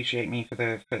me and appreciate me for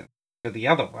the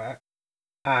other work,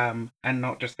 and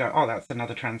not just go, oh, that's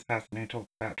another trans person who talks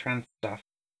about trans stuff.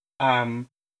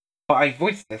 But I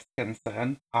voiced this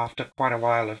concern after quite a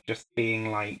while of just being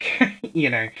like,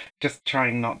 just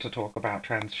trying not to talk about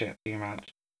trans shit too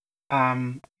much.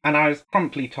 And I was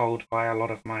promptly told by a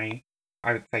lot of my,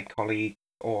 I would say, colleagues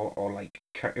or like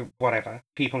whatever,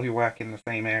 people who work in the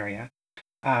same area,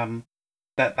 that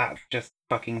that's just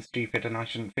fucking stupid and I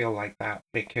shouldn't feel like that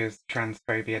because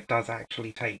transphobia does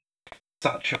actually take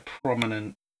such a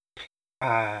prominent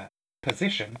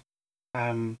position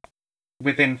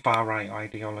within far-right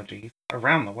ideologies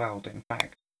around the world, in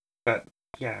fact. But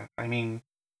yeah, I mean,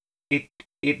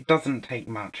 it doesn't take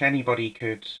much. Anybody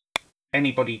could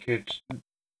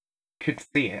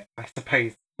see it, I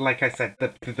suppose. Like I said,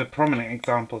 the prominent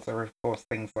examples are, of course,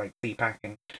 things like CPAC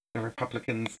and the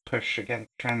Republicans' push against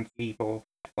trans people.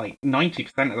 Like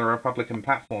 90% of the Republican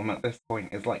platform at this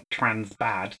point is like trans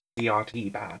bad,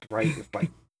 CRT bad, right? It's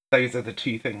like those are the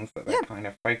two things that they're kind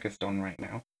of focused on right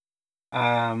now.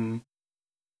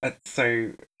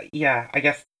 So yeah, I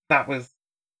guess that was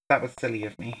silly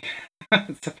of me,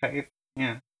 I suppose.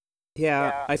 Yeah.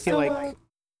 Yeah, I feel like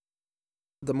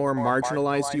the more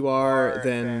marginalized you are,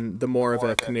 then the more of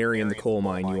a canary in the coal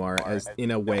mine you are, as in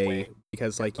a way,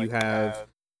 because like you have,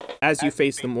 as you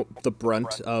face the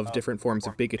brunt of different forms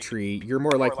of bigotry, you're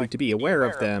more likely to be aware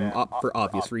of them for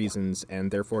obvious reasons,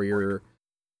 and therefore you're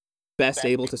best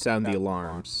able to sound the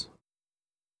alarms.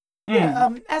 Yeah,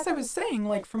 as I was saying,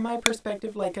 like from my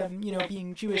perspective, like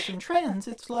being Jewish and trans,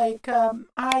 this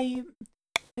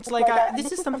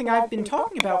is something I've been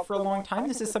talking about for a long time.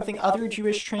 This is something other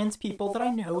Jewish trans people that I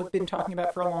know have been talking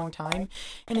about for a long time.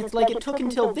 And it's like it took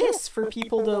until this for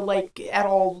people to like at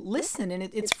all listen, and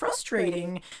it's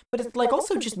frustrating, but it's like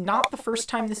also just not the first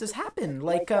time this has happened.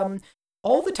 Like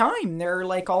all the time there are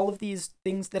like all of these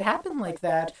things that happen like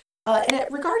that.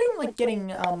 Regarding like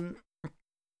getting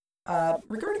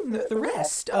regarding the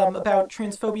rest about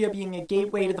transphobia being a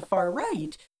gateway to the far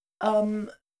right,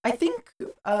 I think,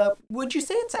 would you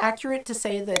say it's accurate to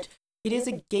say that it is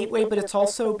a gateway, but it's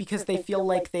also because they feel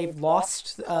like they've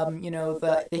lost,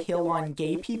 the hill on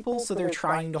gay people, so they're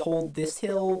trying to hold this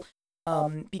hill.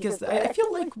 Because I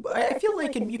feel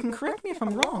like, and you can correct me if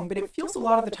I'm wrong, but it feels a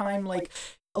lot of the time like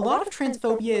a lot of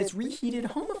transphobia is reheated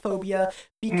homophobia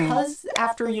because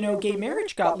after gay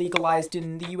marriage got legalized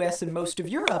in the U.S. and most of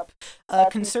Europe,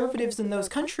 conservatives in those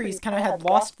countries kind of had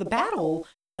lost the battle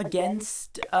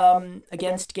against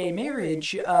gay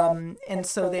marriage, and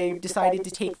so they decided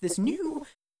to take this new.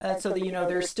 So that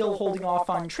they're still holding off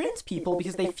on trans people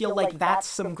because they feel like that's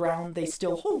some ground they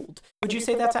still hold. Would you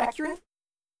say that's accurate?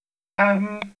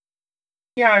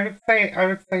 Yeah, I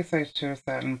would say so to a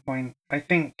certain point. I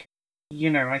think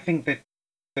that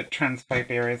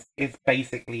transphobia is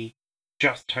basically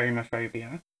just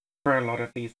homophobia for a lot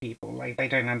of these people. Like they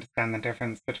don't understand the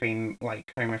difference between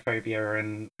like homophobia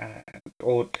and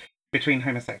or between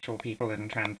homosexual people and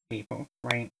trans people,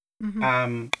 right?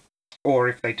 Mm-hmm. Or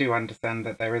if they do understand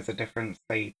that there is a difference,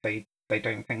 they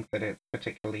don't think that it's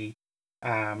particularly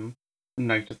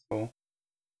noticeable.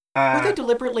 Or they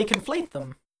deliberately conflate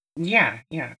them. Yeah,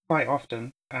 quite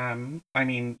often. I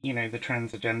mean, the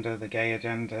trans agenda, the gay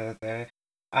agenda,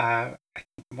 uh,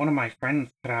 one of my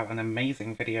friends put out an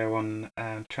amazing video on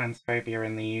transphobia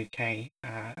in the UK,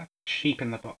 Sheep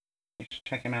in the Box. You should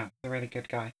check him out. He's a really good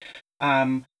guy.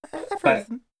 I've heard of But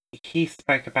them. he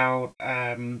spoke about,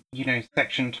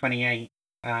 Section 28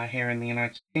 here in the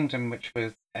United Kingdom, which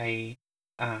was an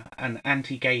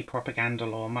anti-gay propaganda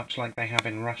law, much like they have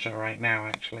in Russia right now,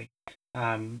 actually.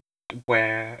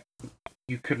 Where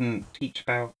you couldn't teach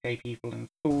about gay people in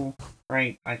school,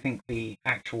 right? I think the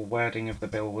actual wording of the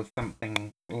bill was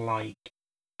something like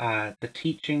the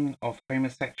teaching of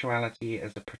homosexuality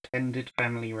as a pretended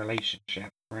family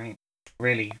relationship, right?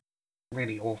 Really,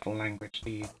 really awful language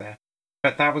to use there.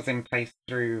 But that was in place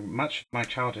through much of my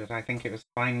childhood. I think it was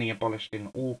finally abolished in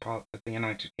all parts of the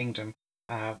United Kingdom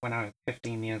when I was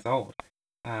 15 years old.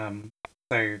 Um,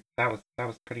 so that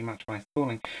was pretty much my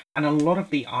schooling, and a lot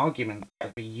of the arguments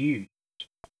that we used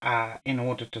in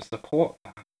order to support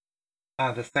that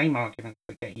are the same arguments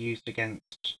that get used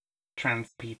against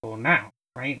trans people now,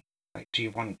 right? Like, do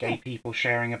you want gay people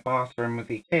sharing a bathroom with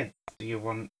your kids? Do you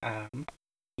want,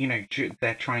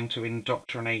 they're trying to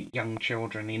indoctrinate young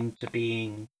children into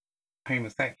being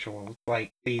homosexuals?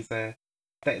 Like, they're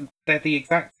the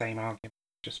exact same arguments,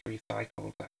 just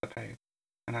recycled, I suppose.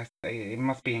 And I say it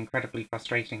must be incredibly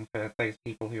frustrating for those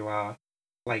people who are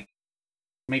like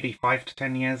maybe 5 to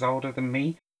 10 years older than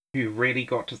me, who really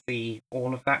got to see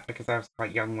all of that because I was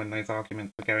quite young when those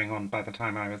arguments were going on. By the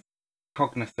time I was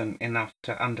cognizant enough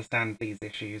to understand these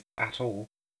issues at all,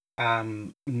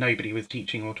 nobody was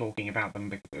teaching or talking about them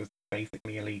because it was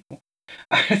basically illegal.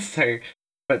 So,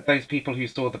 but those people who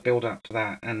saw the build up to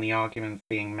that and the arguments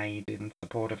being made in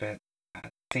support of it,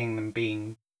 seeing them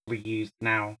being reused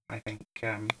now, I think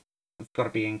it's got to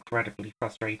be incredibly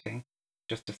frustrating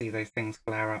just to see those things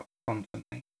flare up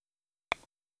constantly.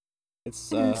 It's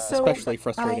So especially I,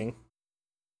 frustrating,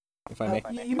 if I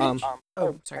may. you mentioned.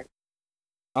 Oh, sorry.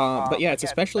 But yeah, it's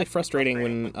especially frustrating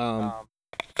when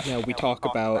we talk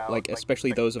about like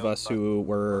especially those of us who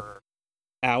were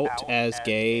out as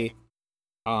gay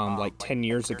like 10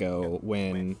 years ago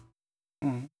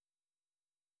Mm.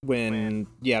 when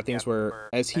yeah, things were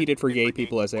as heated for gay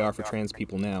people as they are for trans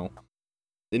people now,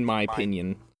 in my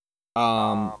opinion.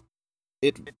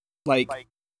 It like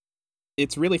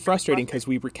it's really frustrating because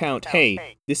we recount,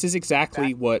 hey, this is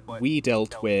exactly what we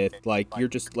dealt with. Like, you're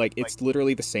just like, it's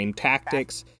literally the same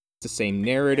tactics, it's the same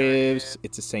narratives,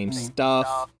 it's the same Mm.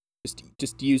 stuff,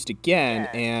 just used again.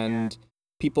 And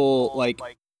people like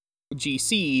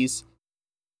GCs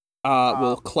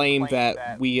will claim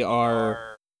that we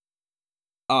are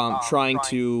trying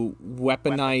to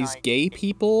weaponize gay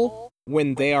people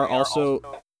when they are also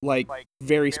like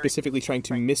very specifically trying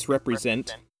to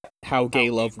misrepresent how gay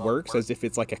love works as if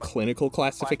it's like a clinical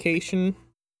classification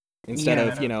instead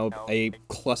Yeah. of, a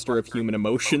cluster of human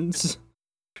emotions.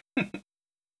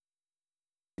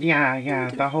 Yeah.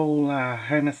 The whole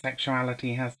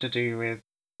homosexuality has to do with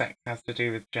sex, has to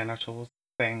do with genitals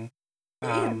thing.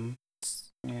 Yeah.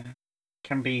 Yeah,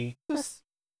 can be. Just-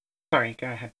 Sorry, go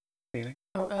ahead, Felix.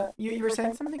 you were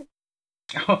saying something?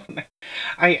 Oh no,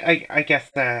 I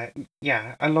guess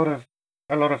yeah, a lot of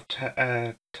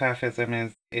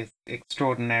turfism is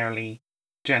extraordinarily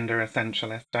gender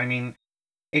essentialist. I mean,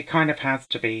 it kind of has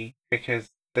to be because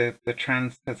the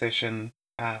trans position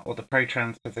or the pro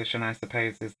trans position, I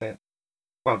suppose, is that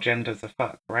well, gender's a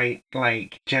fuck, right?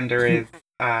 Like gender is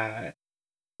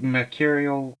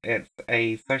mercurial. It's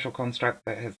a social construct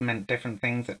that has meant different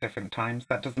things at different times.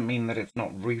 That doesn't mean that it's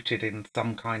not rooted in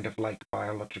some kind of like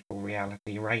biological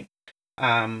reality, right?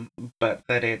 Um, but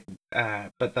that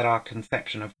but that our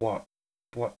conception of what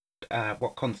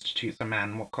constitutes a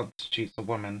man, what constitutes a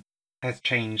woman, has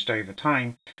changed over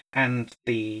time, and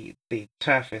the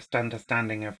turfist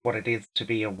understanding of what it is to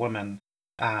be a woman,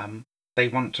 they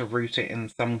want to root it in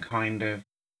some kind of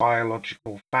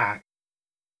biological fact,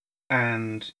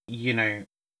 and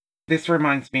this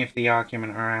reminds me of the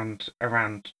argument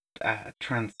around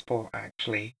transport,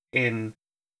 actually, in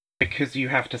because you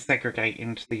have to segregate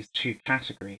into these two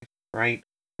categories, right?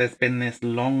 There's been this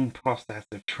long process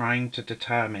of trying to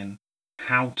determine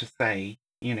how to say,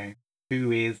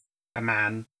 who is a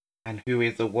man and who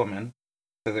is a woman,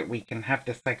 so that we can have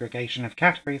this segregation of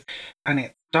categories. And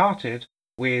it started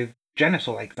with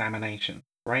genital examination,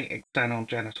 right? External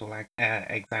genital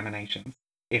examinations,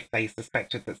 if they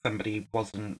suspected that somebody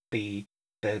wasn't the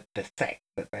sex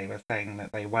that they were saying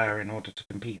that they were in order to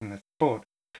compete in the sport.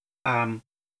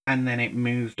 And then it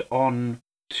moved on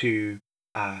to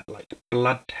like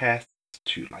blood tests,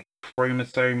 to like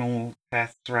chromosomal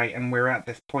tests, right? And we're at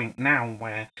this point now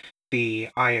where the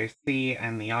IOC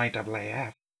and the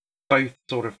IAAF both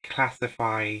sort of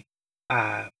classify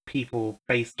people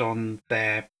based on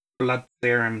their blood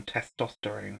serum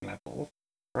testosterone levels,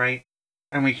 right?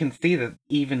 And we can see that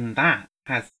even that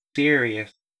has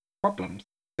serious problems,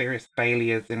 serious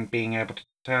failures in being able to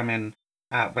determine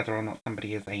whether or not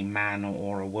somebody is a man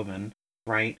or a woman,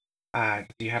 right?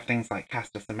 You have things like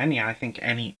Caster Semenya. I think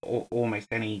almost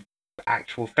any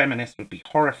actual feminist would be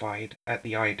horrified at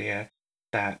the idea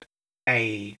that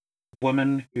a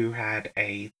woman who had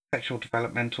a sexual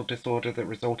developmental disorder that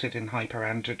resulted in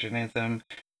hyperandrogenism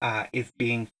is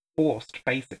being forced,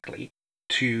 basically,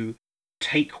 to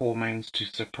take hormones to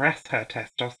suppress her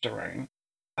testosterone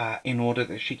in order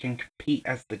that she can compete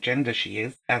as the gender she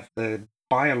is, as the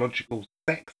biological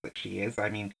sex that she is. I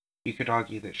mean, you could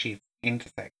argue that she's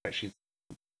intersex, but she's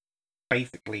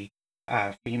basically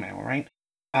female, right?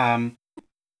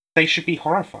 They should be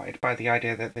horrified by the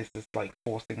idea that this is like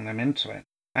forcing them into it.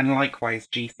 And likewise,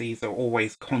 GCs are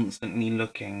always constantly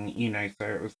looking, so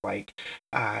it was like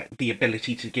the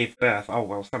ability to give birth. Oh,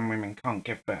 well, some women can't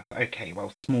give birth. Okay,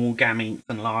 well, small gametes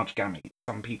and large gametes.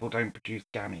 Some people don't produce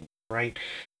gametes, right?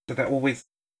 So they're always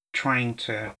trying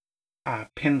to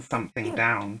pin something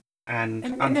down.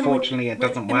 And unfortunately, it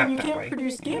doesn't work that way. And when you can't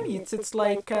produce gametes, it's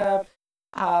like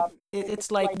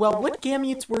it's like, well, what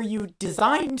gametes were you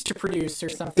designed to produce or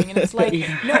something? And it's like,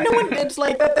 no one, it's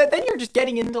like, then you're just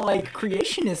getting into, like,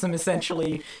 creationism,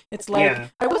 essentially. It's like,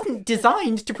 I wasn't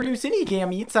designed to produce any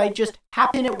gametes, I just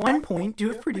happen at one point to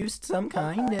have produced some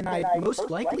kind, and I most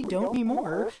likely don't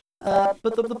anymore. But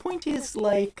the point is,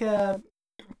 like,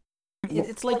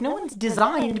 it's like no one's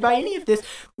designed by any of this.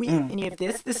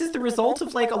 This is the result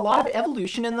of like a lot of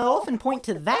evolution, and they'll often point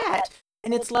to that.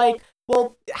 And it's like,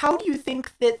 well, how do you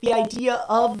think that the idea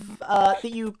of that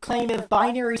you claim of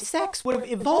binary sex would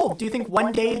have evolved? Do you think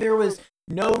one day there was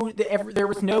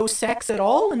no sex at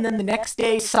all, and then the next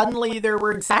day suddenly there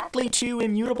were exactly two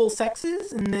immutable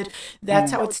sexes, and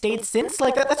that's how it stayed since?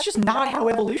 Like that's just not how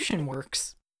evolution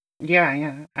works.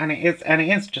 Yeah, and it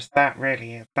is just that,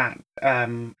 really. It's that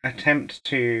attempt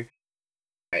to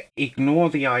ignore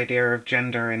the idea of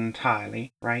gender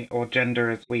entirely, right, or gender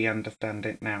as we understand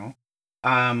it now,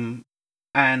 and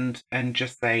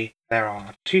just say there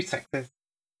are two sexes.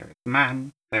 There is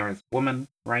man, there is woman,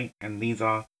 right, and these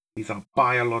are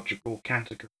biological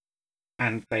categories,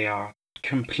 and they are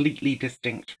completely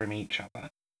distinct from each other,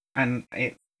 and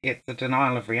it's a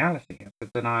denial of reality. It's a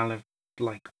denial of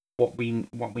like what we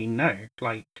know.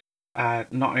 Like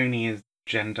not only is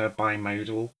gender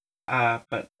bimodal,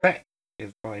 but sex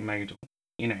is bimodal.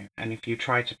 And if you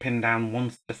try to pin down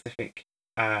one specific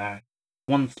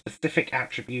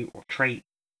attribute or trait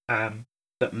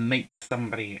that makes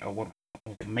somebody a woman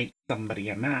or makes somebody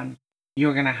a man,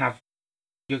 you're gonna have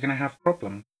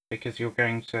problems, because you're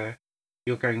going to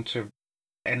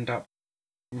end up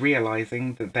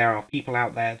realizing that there are people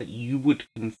out there that you would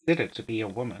consider to be a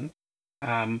woman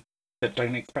that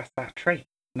don't express that trait,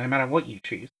 no matter what you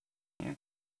choose. Yeah.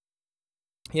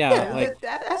 Yeah, Yeah, like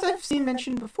as I've seen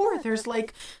mentioned before, there's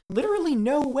like literally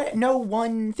no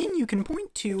one thing you can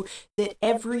point to that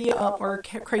every or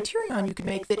criterion you can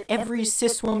make that every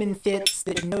cis woman fits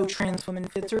that no trans woman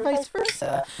fits, or vice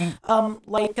versa.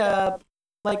 Mm.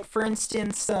 Like for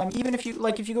instance, even if you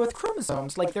go with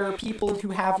chromosomes, like there are people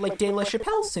who have like De La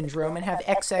Chapelle syndrome and have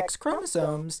XX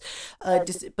chromosomes,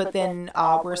 but then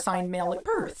were assigned male at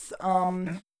birth.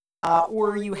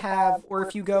 Or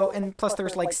if you go, and plus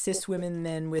there's like cis women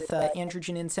then with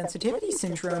androgen insensitivity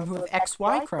syndrome who have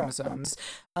XY chromosomes,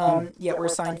 yet were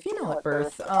assigned female at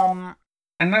birth.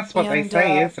 And that's what they And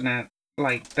say, isn't it?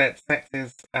 Like that sex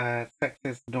is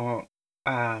not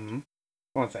what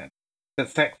was it? That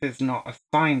sex is not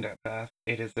assigned at birth;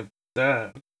 it is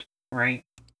observed, right?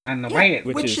 And the Yeah, way it's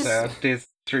which is observed is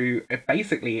through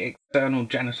basically external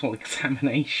genital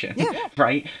examination, Yeah.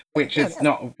 right? Which Yeah. is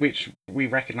not, which we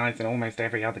recognize in almost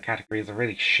every other category is a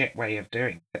really shit way of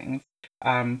doing things.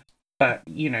 But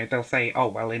you know, they'll say, oh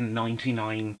well, in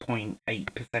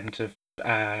 99.8% of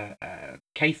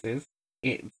cases,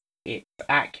 it's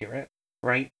accurate,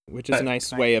 right? which is a But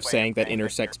nice way of saying that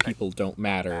intersex people don't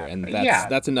matter, and Yeah.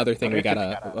 that's another thing we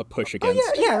gotta push Oh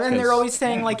against. yeah, and they're 'cause- always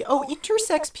saying like, oh,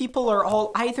 intersex people are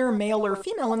all either male or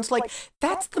female, and it's like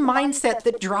that's the mindset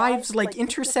that drives like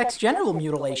intersex genital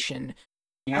mutilation.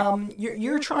 Yeah.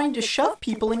 You're trying to shove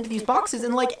people into these boxes,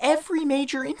 and like every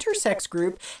major intersex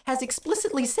group has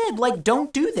explicitly said like,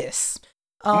 don't do this.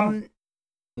 Mhm.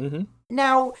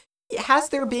 Now, has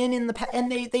there been in the past, and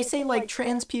they say like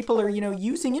trans people are,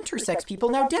 using intersex people.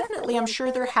 Now, definitely, I'm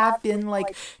sure there have been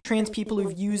like trans people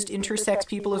who've used intersex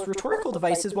people as rhetorical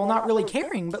devices while not really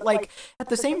caring. But like at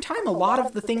the same time, a lot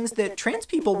of the things that trans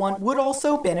people want would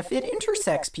also benefit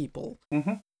intersex people.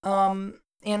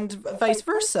 And vice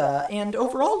versa. And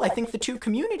overall, I think the two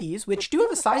communities, which do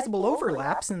have a sizable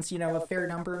overlap since, a fair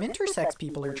number of intersex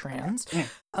people are trans,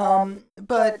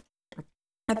 but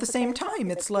at the same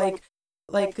time, it's like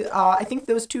I think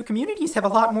those two communities have a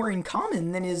lot more in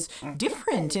common than is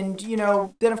different. And,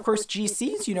 then of course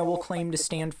GCs, will claim to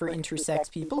stand for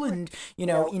intersex people and,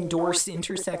 endorse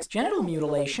intersex genital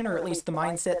mutilation, or at least the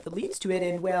mindset that leads to it.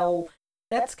 And well,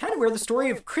 that's kind of where the story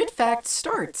of Crit Fact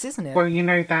starts, isn't it? Well,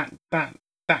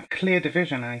 that clear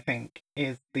division, I think,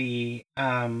 is the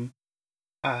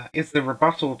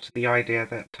rebuttal to the idea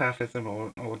that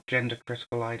TERFism or gender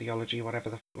critical ideology,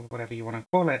 whatever you want to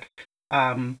call it,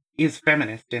 is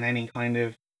feminist in any kind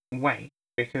of way,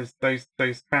 because those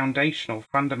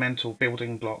fundamental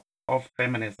building blocks of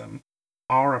feminism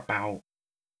are about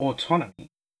autonomy,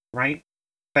 right?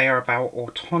 They are about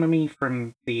autonomy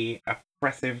from the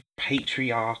oppressive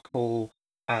patriarchal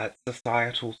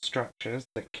societal structures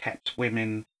that kept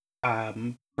women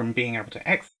from being able to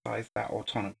exercise that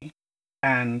autonomy,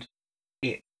 and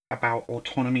it's about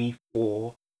autonomy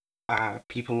for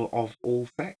people of all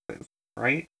sexes,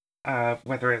 right?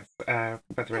 Whether it's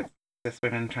cis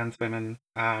women, trans women,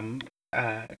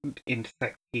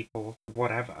 intersex people,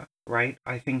 whatever, right?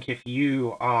 I think if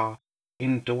you are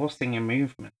endorsing a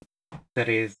movement that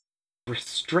is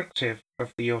restrictive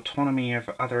of the autonomy of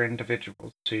other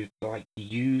individuals to like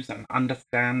use and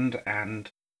understand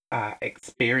and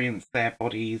experience their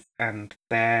bodies and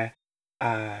their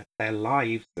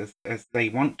lives as they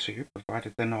want to,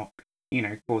 provided they're not,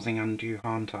 causing undue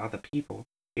harm to other people.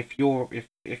 If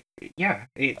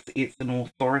it's an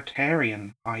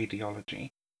authoritarian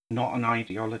ideology, not an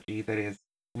ideology that is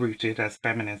rooted, as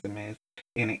feminism is,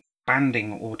 in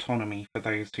expanding autonomy for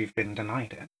those who've been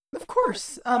denied it. Of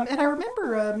course. And I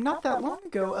remember not that long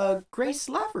ago, Grace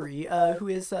Lavery, who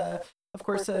is, of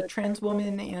course, a trans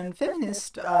woman and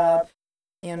feminist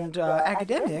and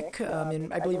academic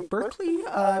in, I believe, Berkeley.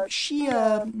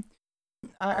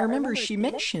 I remember she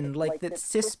mentioned like that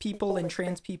cis people and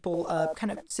trans people,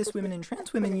 kind of cis women and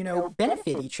trans women,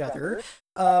 benefit each other,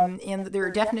 and there are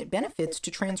definite benefits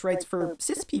to trans rights for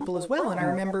cis people as well. And I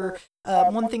remember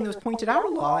one thing that was pointed out a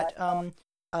lot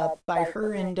by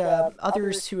her and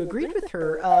others who agreed with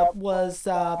her was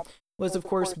of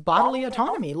course bodily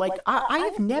autonomy. Like I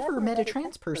have never met a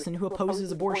trans person who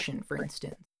opposes abortion, for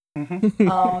instance.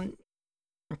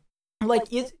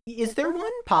 Like, is there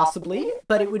one? Possibly,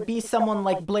 but it would be someone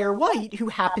like Blair White who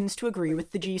happens to agree with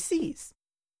the GCs.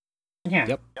 Yeah.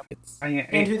 Yep.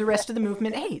 And who the rest of the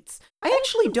movement hates. I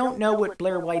actually don't know what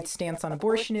Blair White's stance on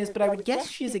abortion is, but I would guess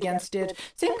she's against it.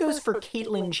 Same goes for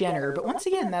Caitlyn Jenner, but once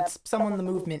again, that's someone the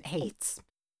movement hates.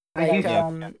 Like,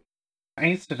 I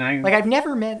used to know. Like, I've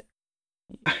never met.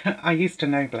 I used to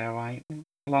know Blair White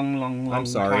long I'm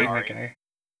sorry. time ago.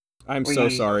 I'm so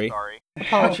sorry.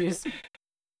 Apologies.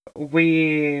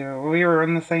 We were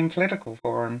on the same political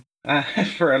forum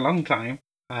for a long time.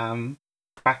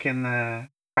 Back in the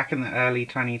back in the early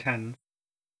 2010s,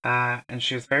 and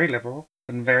she was very liberal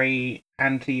and very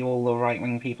anti all the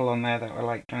right-wing people on there that were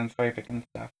like transphobic and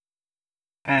stuff.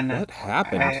 And What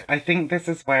happened? I think this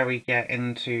is where we get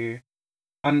into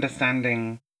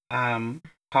understanding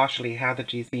partially how the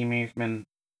GC movement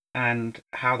and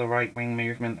how the right-wing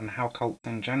movement and how cults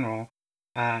in general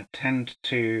tend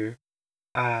to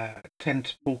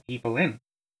pull people in.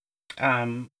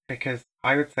 Because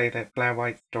I would say that Blair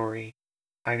White's story,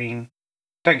 I mean,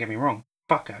 don't get me wrong,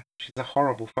 fuck her. She's a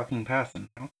horrible fucking person,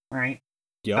 right?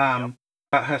 Yep.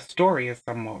 But her story is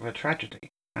somewhat of a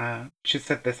tragedy. She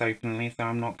said this openly, so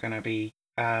I'm not going to be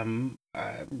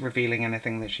revealing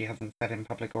anything that she hasn't said in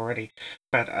public already.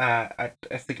 But a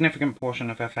significant portion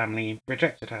of her family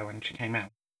rejected her when she came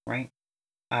out, right?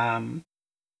 And,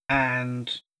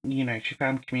 you know, she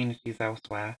found communities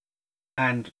elsewhere.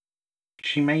 And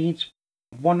she made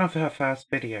one of her first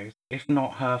videos, if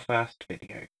not her first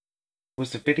video,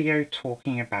 was a video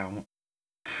talking about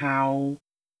how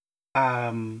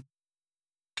there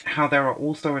are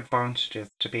also advantages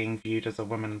to being viewed as a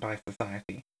woman by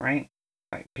society, right?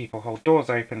 Like, people hold doors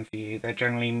open for you. They're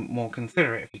generally more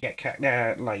considerate. If you get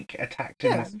attacked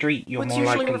in the street, you're What's more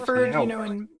usually likely referred, to be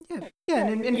helped.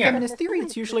 in feminist theory,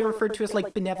 it's usually referred to as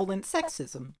like benevolent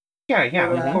sexism.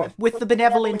 Of course. With the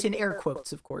benevolent in air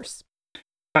quotes, of course.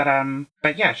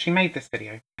 But yeah, she made this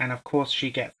video, and of course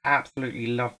she gets absolutely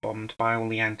love bombed by all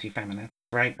the anti-feminists.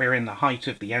 Right, we're in the height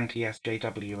of the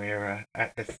anti-SJW era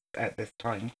at this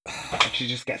time, and she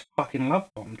just gets fucking love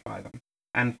bombed by them,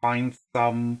 and finds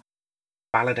some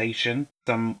validation,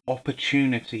 some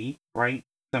opportunity, right,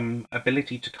 some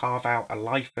ability to carve out a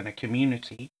life and a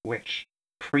community, which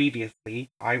previously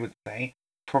I would say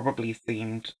probably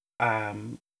seemed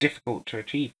difficult to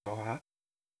achieve for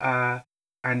her.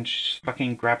 And she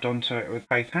fucking grabbed onto it with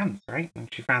both hands, right?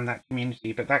 And she found that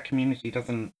community, but that community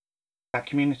doesn't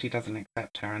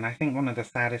accept her. And I think one of the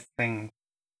saddest things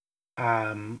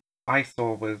I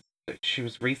saw was that she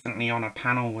was recently on a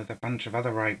panel with a bunch of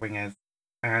other right-wingers,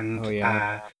 and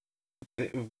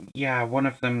one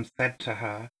of them said to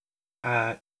her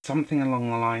something along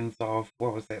the lines of,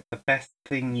 what was it? The best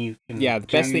thing you can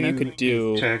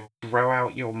do to grow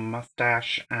out your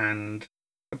mustache, and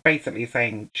basically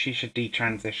saying she should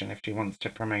detransition if she wants to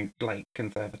promote like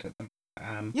conservatism.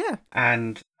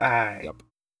 And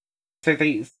so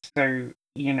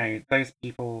you know, those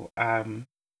people, you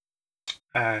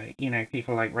know,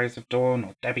 people like Rose of Dawn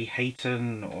or Debbie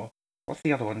Hayton, or what's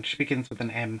the other one? She begins with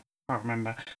an M. I can't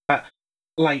remember. But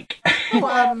like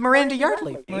Miranda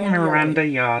Yardley. Miranda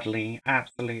Yardley,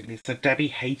 absolutely. So Debbie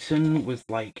Hayton was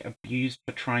like abused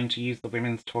for trying to use the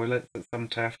women's toilets at some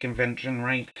TERF convention,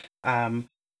 right?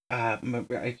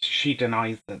 She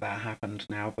denies that happened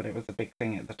now, but it was a big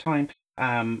thing at the time.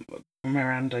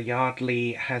 Miranda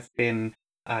Yardley has been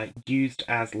used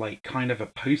as like kind of a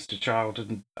poster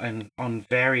child and on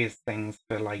various things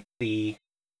for like the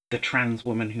trans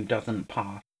woman who doesn't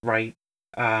pass, right?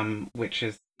 Which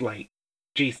is like,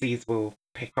 GCs will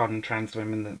pick on trans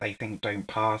women that they think don't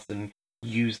pass and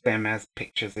use them as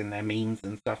pictures in their memes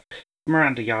and stuff.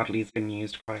 Miranda Yardley's been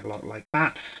used quite a lot like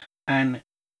that. And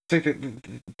so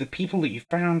the people that you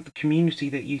found, the community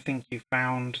that you think you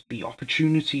found, the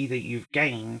opportunity that you've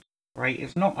gained, right,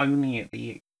 is not only at the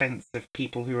expense of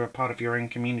people who are part of your own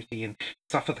community and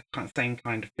suffer the same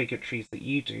kind of bigotries that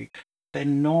you do. They're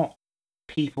not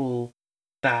people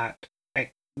that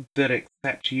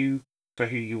accept you for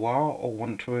who you are or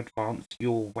want to advance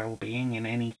your well-being in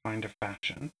any kind of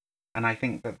fashion. And I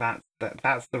think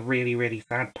that's the really, really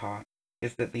sad part,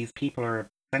 is that these people are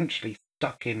essentially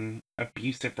stuck in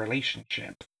abusive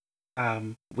relationships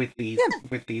with these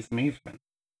movements.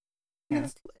 Yeah.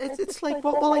 It's like,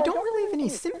 well, I don't really have any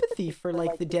sympathy for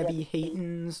like the Debbie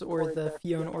Haytons or the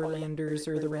Fiona Orlanders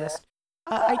or the rest.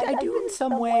 I do in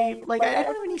some way, like, I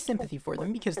don't have any sympathy for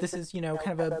them because this is, you know,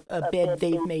 kind of a bed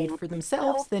they've made for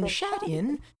themselves, then shat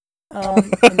in,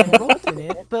 and then rolled in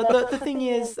it. But the thing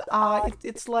is,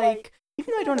 it's like,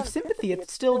 even though I don't have sympathy, it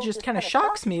still just kind of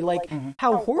shocks me, like,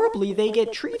 how horribly they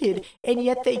get treated, and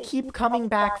yet they keep coming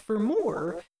back for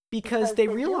more, because they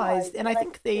realize, and I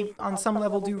think they, on some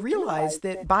level, do realize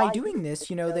that by doing this,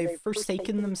 you know, they've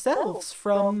forsaken themselves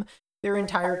from their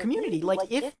entire community. Like,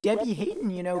 if Debbie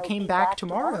Hayton, you know, came back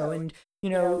tomorrow and,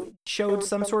 you know, showed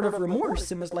some sort of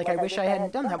remorse and was like, I wish I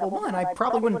hadn't done that. Well, one, I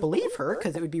probably wouldn't believe her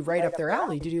because it would be right up their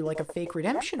alley to do like a fake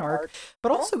redemption arc.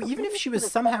 But also, even if she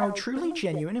was somehow truly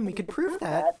genuine and we could prove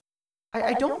that,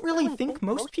 I don't really think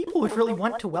most people would really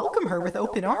want to welcome her with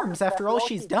open arms after all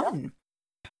she's done.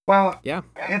 Well, Yeah.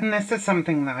 and this is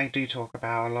something that I do talk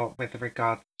about a lot with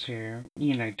regards to,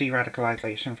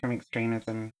 de-radicalization from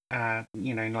extremism,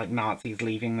 like Nazis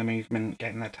leaving the movement,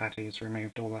 getting their tattoos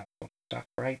removed, all that sort of stuff,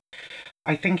 right?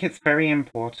 I think it's very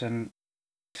important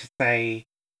to say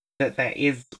that there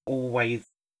is always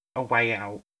a way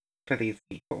out for these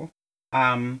people.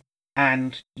 Um,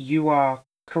 and you are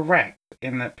correct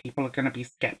in that people are going to be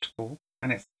skeptical,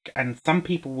 and some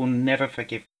people will never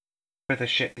forgive for the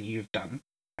shit that you've done.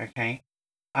 Okay,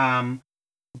 um,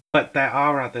 but there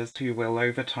are others who will,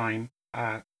 over time,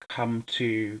 come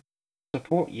to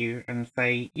support you and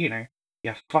say, you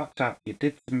fucked up, you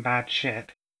did some bad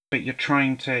shit, but you're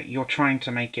trying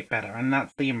to make it better, and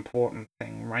that's the important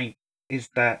thing, right? Is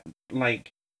that,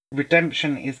 like,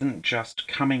 redemption isn't just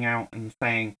coming out and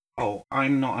saying, "Oh,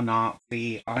 I'm not a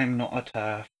Nazi, I'm not a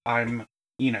TERF, I'm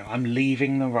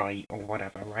leaving the right or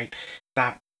whatever," right?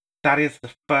 That that is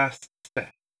the first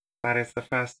step. That is the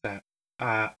first step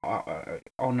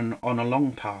on a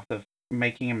long path of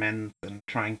making amends and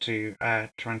trying to uh,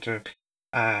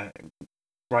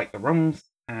 right the wrongs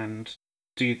and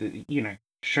do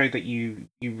show that you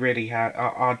really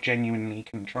are genuinely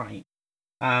contrite.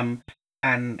 Um,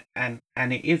 and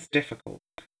it is difficult.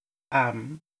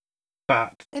 Um,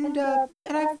 but And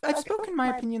I've spoken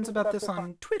my opinions about this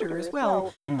on Twitter as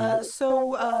well.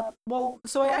 So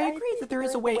I agree that there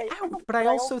is a way out, but I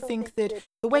also think that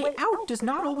the way out does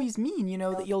not always mean,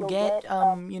 that you'll get,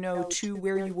 to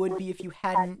where you would be if you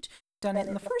hadn't done it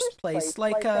in the first place.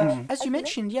 Like, as you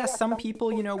mentioned, yes, some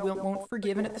people, won't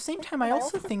forgive, and at the same time, I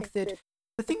also think that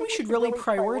the thing we should really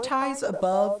prioritize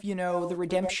above, the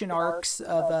redemption arcs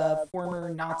of former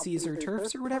Nazis or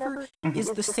TERFs or whatever mhm. is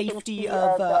the safety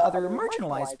of other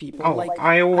marginalized people. Oh, I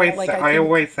I think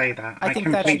always say that. I I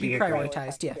think that should be completely agree.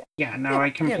 prioritized. Yeah, Yeah, no, yeah, I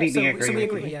yeah. completely So agree we with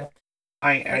agree. you. Yeah,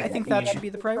 I I think that should be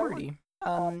the priority.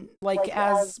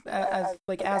 As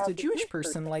a Jewish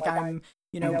person, like I'm,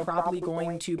 probably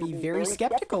going to be very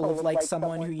skeptical of like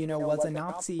someone who was a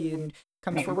Nazi and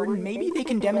comes forward, and maybe they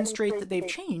can demonstrate that they've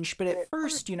changed. But at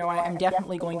first, I'm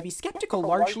definitely going to be skeptical,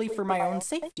 largely for my own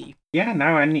safety. Yeah,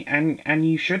 no, and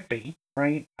you should be,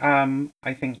 right?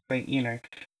 I think that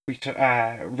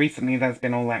recently there's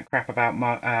been all that crap about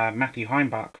Matthew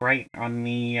Heimbach, right, on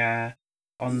Yeah,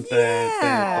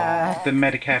 the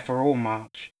Medicare for All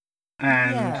march,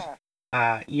 and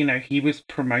yeah. he was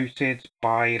promoted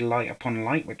by Light Upon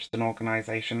Light, which is an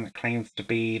organization that claims to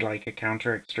be like a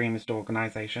counter-extremist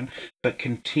organization, but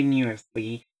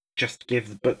continuously just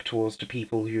gives book tours to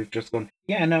people who've just gone,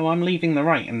 yeah, no, I'm leaving the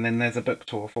right, and then there's a book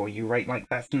tour for you, right? Like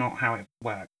that's not how it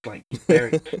works. Like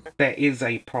there is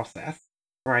a process,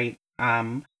 right?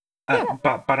 Yeah.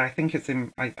 But I think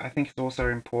it's also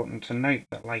important to note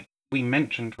that, like we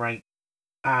mentioned, right?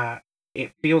 Uh,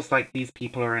 it feels like these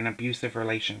people are in abusive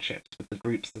relationships with the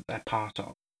groups that they're part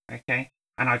of. Okay,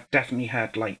 and I've definitely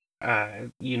heard I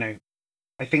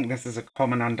think this is a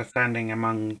common understanding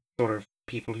among sort of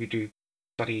people who do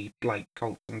study like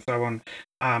cults and so on,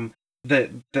 that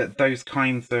those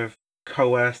kinds of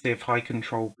coercive high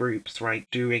control groups, right,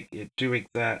 do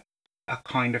exert a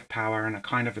kind of power and a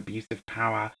kind of abusive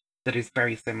power that is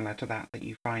very similar to that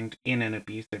you find in an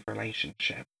abusive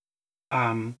relationship.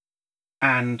 Um,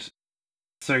 and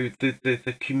so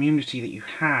the community that you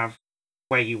have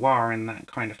where you are in that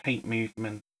kind of hate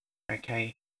movement,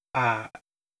 okay, uh,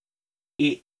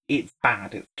 it's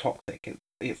bad, it's toxic,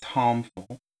 it's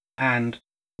harmful, and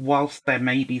whilst there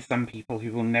may be some people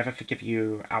who will never forgive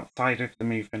you outside of the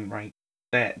movement, right?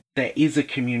 There is a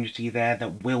community there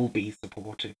that will be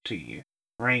supportive to you,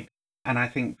 right? And I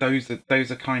think those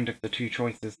are kind of the two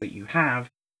choices that you have,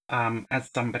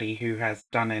 as somebody who has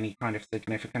done any kind of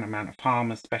significant amount of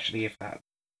harm, especially if that's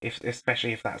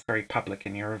very public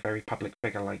and you're a very public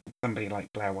figure like somebody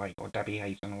like Blair White or Debbie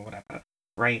Hayton or whatever,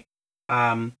 right?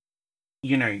 Um,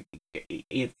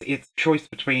 it's choice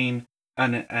between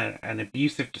an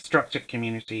abusive, destructive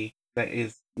community that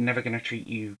is never going to treat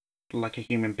you like a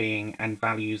human being and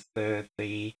values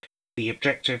the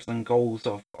objectives and goals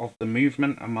of the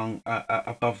movement among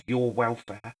above your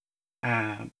welfare,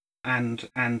 um, and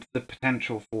the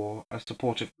potential for a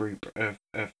supportive group of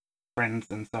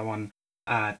friends and so on,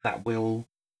 that will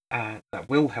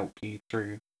help you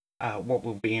through what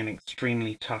will be an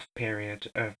extremely tough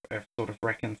period of sort of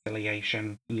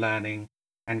reconciliation, learning,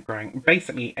 and growing.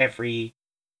 Basically, every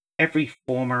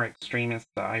former extremist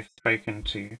that I've spoken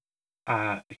to,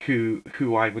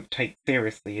 who I would take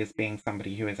seriously as being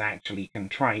somebody who is actually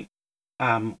contrite,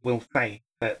 will say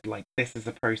that like this is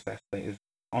a process that is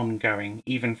ongoing,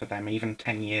 even for them, even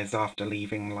 10 years after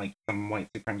leaving like some white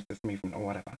supremacist movement or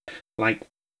whatever. Like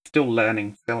still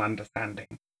learning, still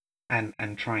understanding.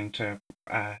 and trying to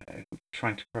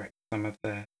correct some of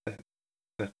the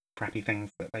crappy things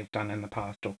that they've done in the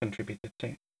past or contributed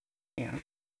to. Yeah.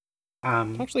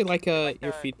 I'd actually like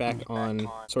your feedback on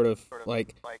sort of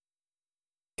like,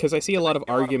 because I see a lot of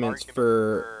arguments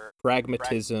for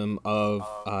pragmatism of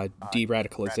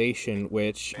de-radicalization,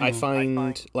 which I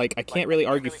find like I can't really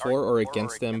argue for or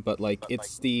against them, but like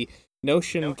it's the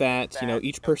notion that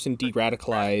each person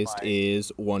de-radicalized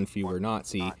is one fewer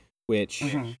Nazi, which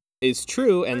Mhm. is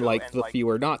true, and like the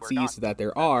fewer Nazis that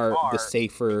there are, the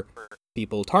safer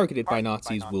people targeted by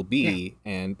Nazis will Yeah. be,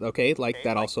 and okay, like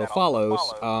that also follows.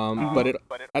 But it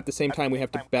at the same time we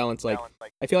have to balance like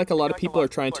I feel like a lot of people are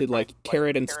trying to like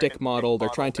carrot and stick model. They're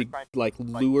trying to like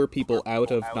lure people out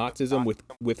of Nazism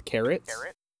with carrots,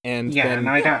 and Yeah, and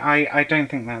then I don't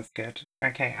think that's good.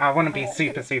 Okay, I want to be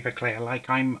super clear. Like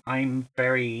I'm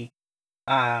very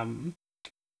oh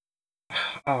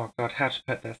god, how to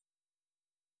put this?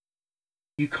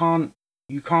 You can't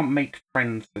make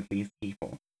friends with these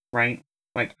people, right?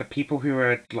 Like the people who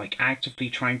are like actively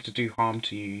trying to do harm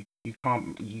to you, you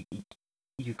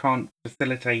can't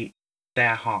facilitate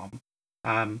their harm.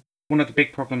 One of the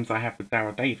big problems I have with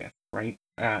Daryl Davis, right?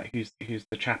 Who's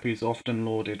the chap who's often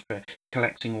lauded for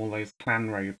collecting all those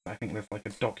Klan robes. I think there's like a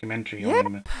documentary on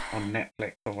him on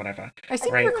Netflix or whatever. I seem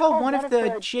to Right? recall one of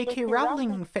the J.K.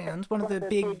 Rowling fans, one of the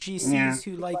big Yeah. GCs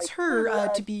who likes her,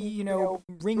 to be,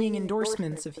 ringing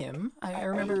endorsements of him. I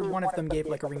remember one of them gave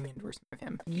like a ringing endorsement of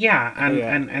him. Yeah, and,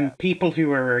 yeah. and people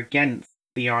who are against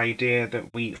the idea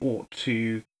that we ought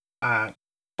to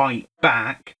fight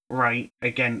back, right,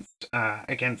 against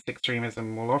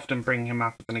extremism will often bring him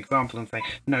up as an example and say,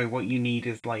 no, what you need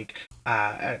is like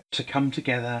to come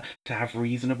together, to have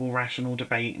reasonable, rational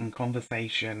debate and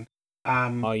conversation.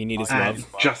 all you need is love.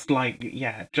 Just like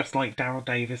Daryl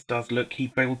Davis does. Look, he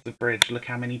builds a bridge. Look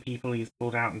how many people he's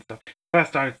pulled out and stuff.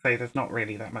 First, I would say there's not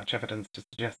really that much evidence to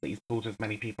suggest that he's pulled as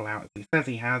many people out as he says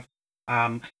he has.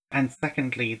 And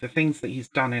secondly, the things that he's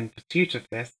done in pursuit of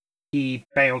this, he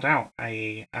bailed out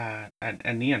a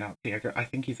neo-Nazi. I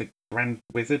think he's a Grand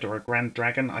Wizard or a Grand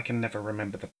Dragon. I can never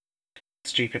remember the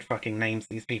stupid fucking names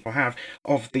these people have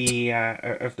of the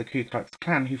Ku Klux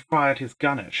Klan, who fired his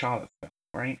gun at Charlottesville.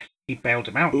 Right? He bailed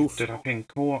him out. Oof. He stood up in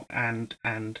court and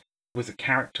was a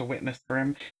character witness for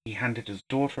him. He handed his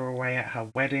daughter away at her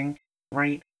wedding.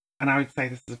 Right? And I would say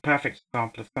this is a perfect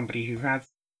example of somebody who has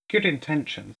good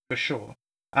intentions for sure,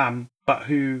 but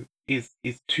who is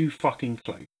too fucking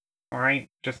close. All right,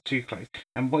 just too close.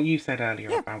 And what you said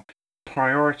earlier about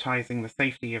prioritizing the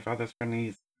safety of others from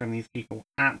these people,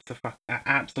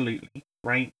 absolutely,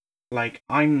 right? Like,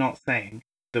 I'm not saying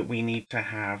that we need to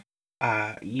have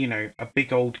a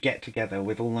big old get together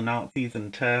with all the Nazis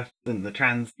and TERFs and the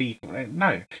trans people.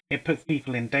 No, it puts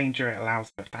people in danger. It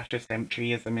allows for fascist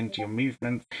entryism into your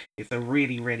movements. It's a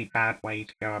really, really bad way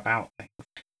to go about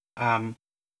things.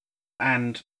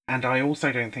 And I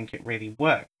also don't think it really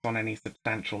works on any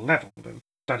substantial level. There's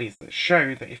studies that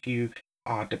show that if you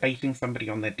are debating somebody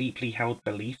on their deeply held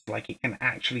beliefs, like it can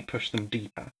actually push them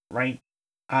deeper, right?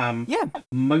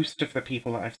 Most of the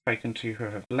people that I've spoken to who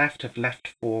have left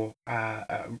for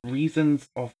reasons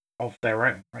of their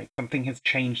own, right? Something has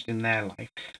changed in their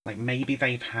life. Like maybe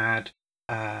they've had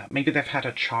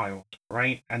a child,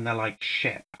 right? And they're like,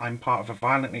 shit, I'm part of a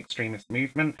violent extremist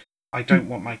movement. I don't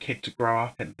want my kid to grow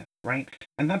up in this, right?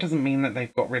 And that doesn't mean that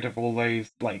they've got rid of all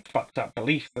those like fucked up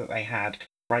beliefs that they had,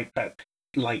 right? But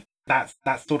like that's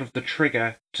sort of the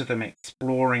trigger to them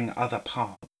exploring other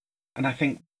paths. And I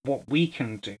think what we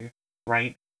can do,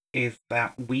 right, is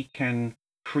that we can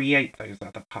create those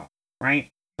other paths, right?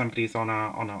 Somebody's on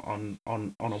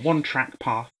a one-track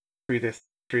path through this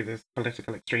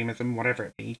political extremism, whatever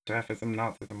it be, TERFism,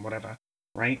 Nazism, whatever,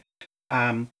 right?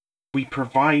 We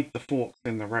provide the forks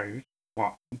in the road,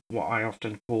 what I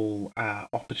often call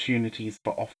opportunities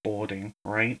for offboarding,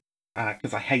 right?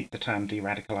 Because I hate the term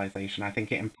de-radicalization. I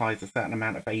think it implies a certain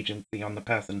amount of agency on the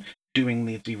person doing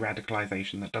the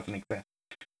de-radicalization that doesn't exist.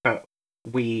 But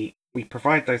we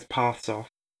provide those paths off,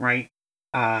 right?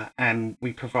 And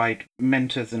we provide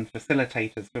mentors and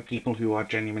facilitators for people who are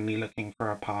genuinely looking for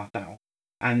a path out.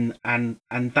 And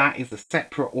that is a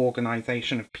separate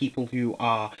organization of people who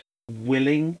are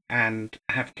willing and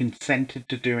have consented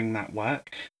to doing that work.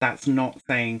 That's not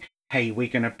saying, hey, we're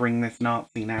going to bring this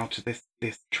Nazi now to this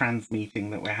trans meeting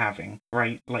that we're having,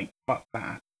 right? Like, fuck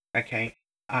that. Okay.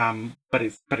 But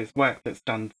it's work that's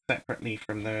done separately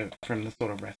from the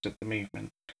sort of rest of the movement.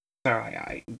 So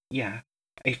I yeah.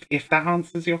 If that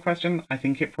answers your question, I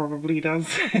think it probably does.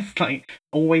 It's like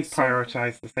always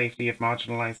prioritize the safety of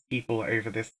marginalized people over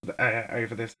this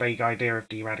vague idea of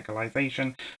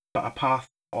de-radicalization, but a path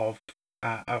of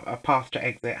a path to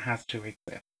exit has to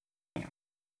exist.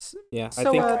 Yeah, I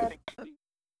So, think I part think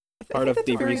of that's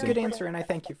the a very reason. good answer, and I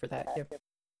thank you for that. Yeah.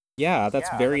 Yeah, that's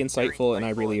very insightful, and I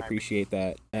really appreciate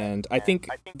that. And I think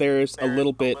there's a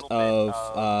little bit of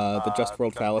the just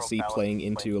world fallacy playing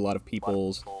into a lot of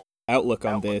people's outlook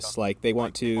on this. Like, they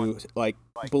want to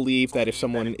believe that if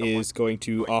someone is going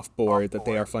to offboard, that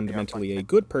they are fundamentally a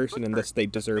good person, and thus they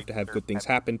deserve to have good things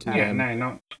happen to Yeah, them.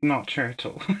 no, not true at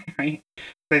all. Right?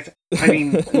 I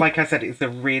mean, like I said, it's a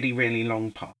really, really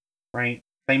long path. Right?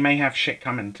 They may have shit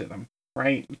coming to them.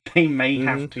 Right? They may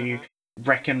have to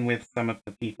reckon with some of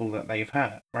the people that they've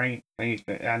hurt. Right?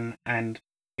 And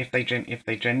if they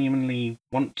genuinely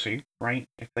want to, right?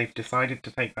 If they've decided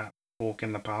to take that walk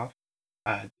in the path,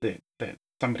 that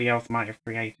somebody else might have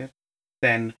created,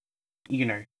 then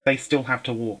they still have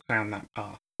to walk down that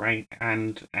path, right?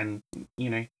 And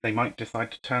they might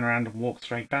decide to turn around and walk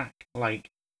straight back. Like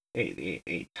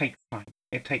it takes time.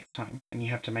 It takes time, and you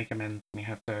have to make amends, and you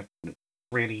have to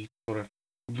really sort of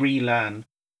relearn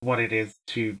what it is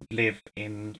to live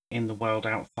in the world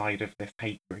outside of this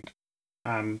hate group.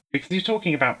 Because you're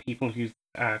talking about people whose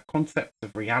concepts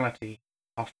of reality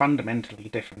are fundamentally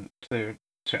different to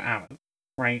ours,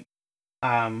 right?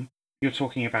 You're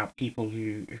talking about people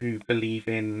who believe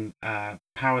in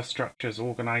power structures,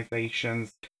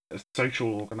 organizations, a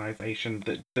social organization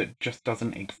that just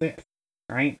doesn't exist,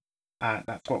 right?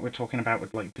 That's what we're talking about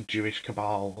with like the Jewish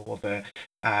cabal or the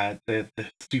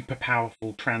super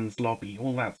powerful trans lobby,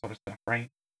 all that sort of stuff, right?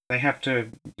 They have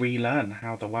to relearn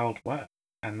how the world works,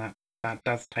 and that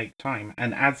does take time.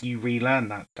 And as you relearn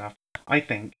that stuff, I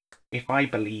think if I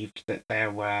believed that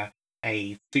there were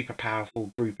a super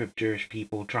powerful group of Jewish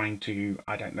people trying to,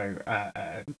 I don't know,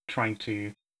 trying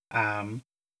to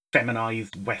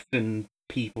feminize Western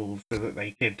people so that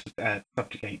they could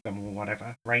subjugate them or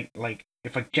whatever, right? Like,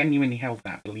 if I genuinely held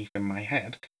that belief in my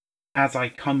head, as I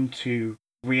come to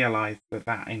realize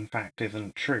that in fact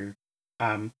isn't true,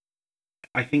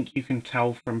 I think you can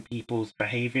tell from people's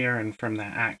behavior and from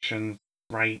their actions,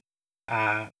 right?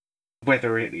 Uh,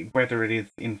 whether it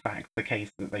is in fact the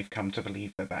case that they've come to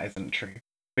believe that isn't true,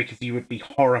 because you would be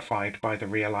horrified by the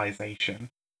realization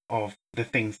of the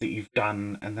things that you've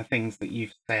done and the things that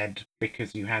you've said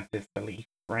because you had this belief,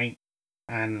 right?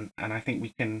 And I think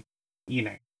we can, you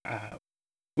know,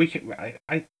 we can.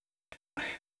 I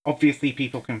obviously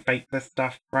people can fake this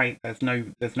stuff, right? There's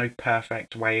no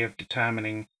perfect way of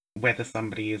determining whether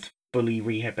somebody is fully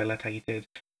rehabilitated,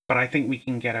 but I think we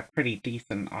can get a pretty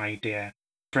decent idea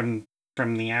from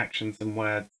the actions and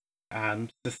words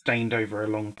sustained over a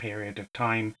long period of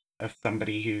time of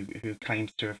somebody who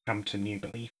claims to have come to new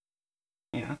belief.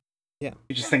 Yeah. Yeah.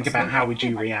 You just think about how would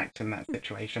you react in that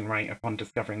situation, right? Upon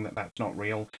discovering that that's not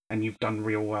real and you've done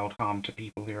real world harm to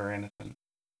people who are innocent.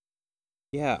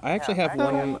 Yeah, I actually have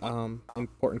one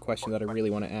important question that I really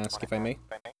want to ask, if I may.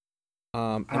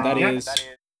 And that is,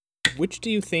 which do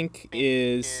you think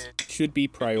should be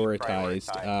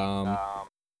prioritized?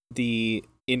 The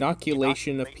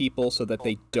inoculation of people so that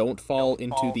they don't fall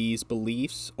into these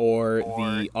beliefs, or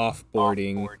the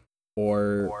offboarding,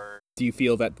 or do you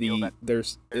feel that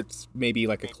it's maybe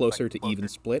like a closer to even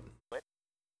split?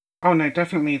 Oh no,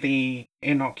 definitely the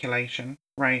inoculation,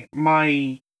 right?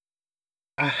 My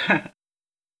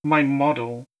my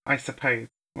model, I suppose,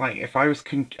 like if I was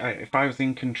if I was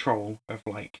in control of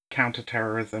like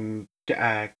counterterrorism,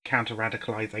 counter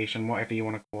radicalization, whatever you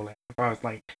want to call it, if I was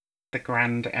like the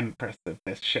grand empress of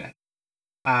this shit,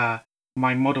 my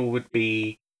model would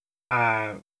be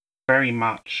very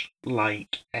much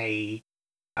like a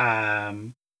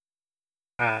um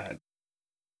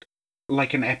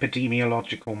like an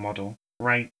epidemiological model,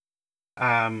 right?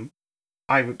 I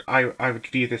would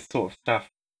view this sort of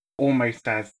stuff almost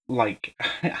as like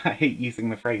I hate using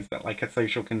the phrase, but like a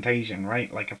social contagion,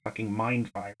 right? Like a fucking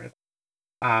mind virus.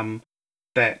 Um,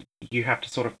 that you have to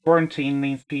sort of quarantine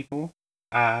these people,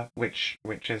 which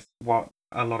is what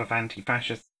a lot of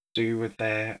anti-fascists do with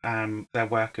their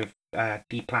work of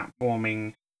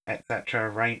deplatforming, etc.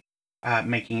 Right,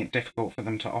 making it difficult for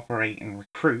them to operate and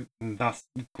recruit, and thus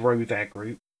grow their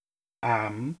group.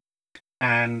 And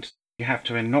you have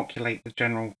to inoculate the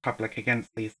general public against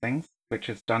these things, which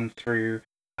is done through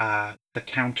the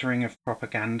countering of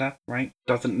propaganda, right?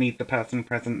 Doesn't need the person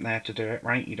present there to do it,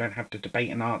 right? You don't have to debate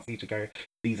a Nazi to go,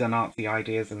 these are Nazi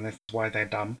ideas and this is why they're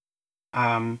dumb.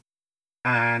 And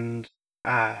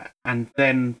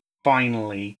then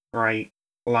finally, right,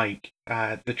 like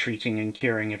the treating and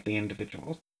curing of the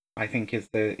individuals, I think is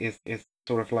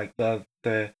sort of like the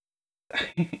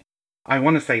I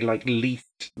want to say like least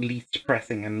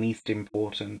pressing and least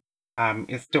important.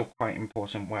 It's still quite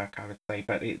important work, I would say,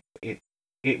 but it's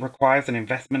it requires an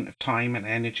investment of time and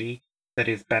energy that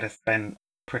is better spent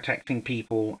protecting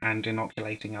people and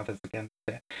inoculating others against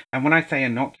it. And when I say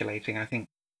inoculating, I think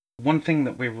one thing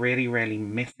that we're really, really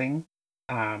missing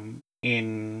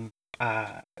in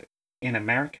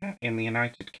America, in the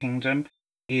United Kingdom,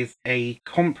 is a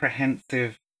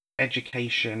comprehensive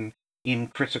education in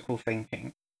critical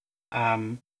thinking.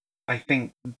 I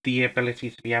think the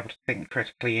ability to be able to think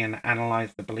critically and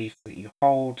analyze the beliefs that you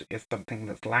hold is something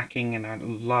that's lacking in a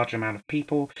large amount of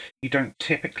people. You don't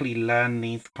typically learn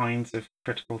these kinds of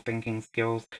critical thinking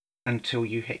skills until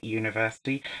you hit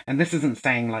university. And this isn't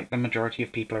saying like the majority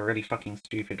of people are really fucking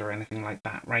stupid or anything like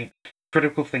that, right?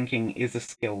 Critical thinking is a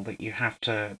skill that you have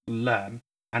to learn.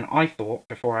 And I thought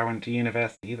before I went to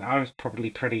university that I was probably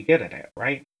pretty good at it,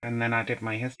 right? And then I did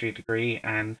my history degree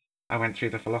and I went through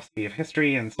the philosophy of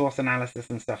history and source analysis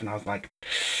and stuff, and I was like,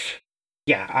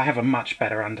 yeah, I have a much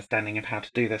better understanding of how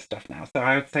to do this stuff now. So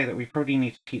I would say that we probably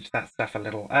need to teach that stuff a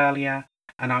little earlier.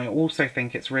 And I also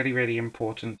think it's really, really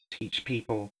important to teach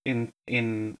people in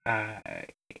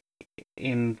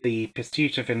the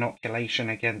pursuit of inoculation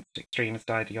against extremist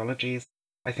ideologies.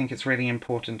 I think it's really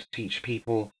important to teach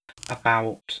people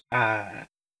about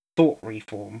thought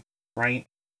reform, right?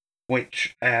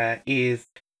 Which is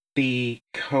the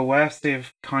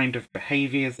coercive kind of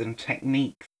behaviors and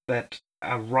techniques that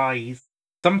arise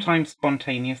sometimes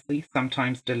spontaneously,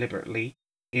 sometimes deliberately,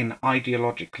 in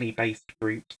ideologically based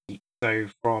groups. So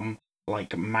from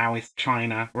like Maoist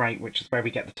China, right, which is where we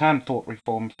get the term thought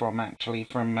reform from, actually,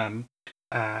 from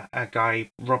a guy,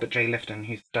 Robert J. Lifton,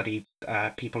 who studied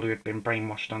people who had been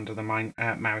brainwashed under the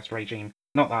Maoist regime.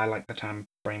 Not that I like the term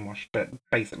brainwashed, but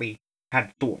basically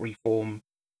had thought reform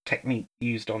technique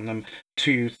used on them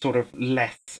to sort of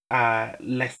less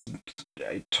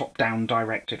top down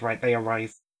directed, right? They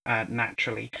arise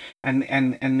naturally,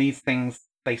 and these things,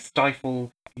 they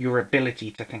stifle your ability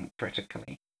to think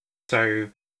critically. So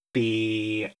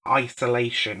the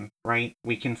isolation, right?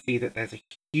 We can see that there's a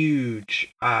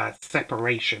huge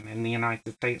separation in the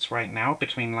United States right now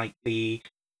between like the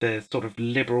sort of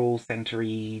liberal,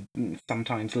 century,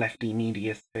 sometimes lefty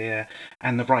media sphere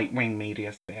and the right-wing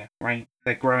media sphere, right?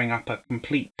 They're growing up a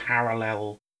complete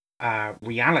parallel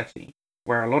reality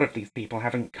where a lot of these people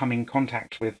haven't come in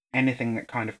contact with anything that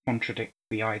kind of contradicts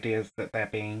the ideas that they're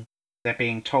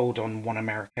being told on One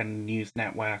American News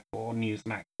Network or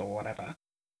Newsmax or whatever.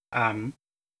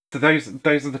 So those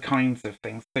are the kinds of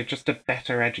things. So just a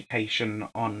better education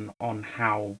on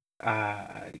how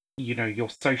your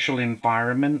social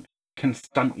environment can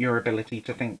stunt your ability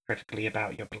to think critically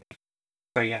about your beliefs.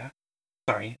 So yeah,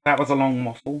 sorry, that was a long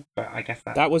waffle, but I guess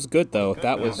that was good though.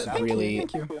 That was really.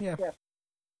 Thank you. Yeah.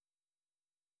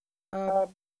 I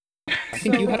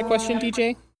think you had a question,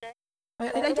 DJ.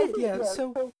 I did. Yeah.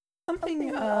 So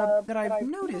something that I've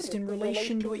noticed in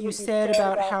relation to what you said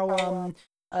about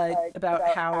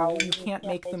how you can't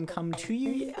make them come to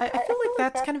you. I feel like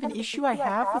that's kind of an issue I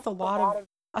have with a lot of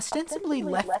ostensibly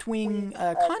left-wing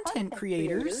content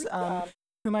creators,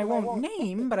 whom I won't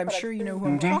name, but I'm sure you know who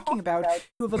I'm talking about,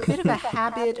 who have a bit of a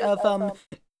habit of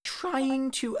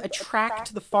trying to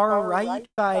attract the far right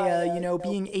by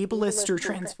being ableist or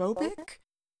transphobic.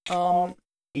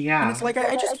 Yeah. And it's like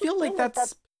I just feel like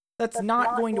that's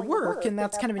not going to work, and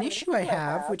that's kind of an issue I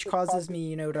have, which causes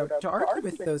me, to argue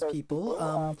with those people,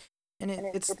 and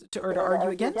it's to argue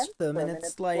against them. And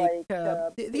it's like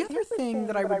the other thing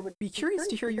that I would be curious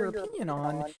to hear your opinion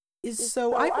on is,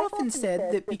 so I've often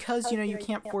said that because you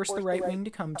can't force the right wing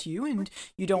to come to you, and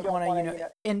you don't want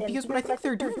to and because what I think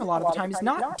they're doing a lot of the time is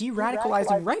not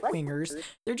de-radicalizing right wingers,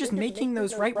 they're just making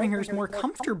those right wingers more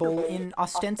comfortable in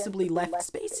ostensibly left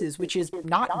spaces, which is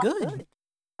not good.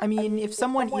 I mean, if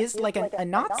someone is like a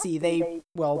Nazi, they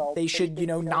should,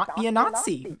 not be a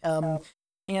Nazi.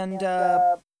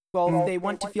 If they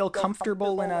want to feel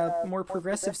comfortable in a more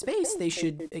progressive space, they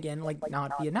should, again, like,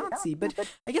 not be a Nazi. But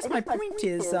I guess my point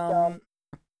is that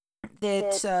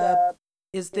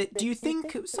do you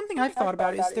think, something I've thought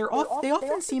about is they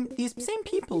often seem, these same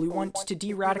people who want to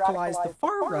de-radicalize the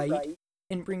far right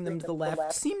and bring them to the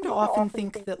left seem to often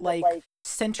think that, like,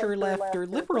 center left or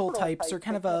liberal types are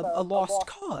kind of a lost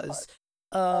cause.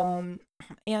 And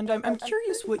I'm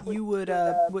curious what you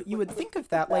would think of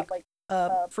that. Like,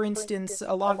 for instance,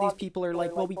 a lot of these people are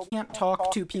like, well, we can't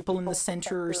talk to people in the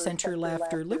center or center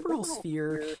left or liberal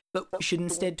sphere, but we should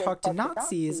instead talk to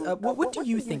Nazis. What do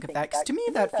you think of that? Because to me,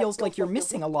 that feels like you're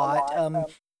missing a lot.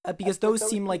 Because those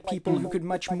seem like people who could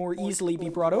much more easily be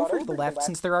brought over to the left,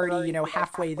 since they're already,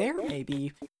 halfway there,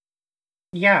 maybe.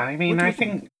 Yeah, I mean, I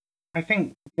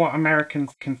think what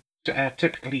Americans can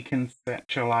typically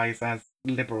conceptualize as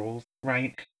liberals,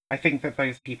 right, I think that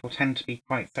those people tend to be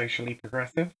quite socially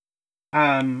progressive.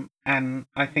 And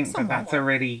I think that that's a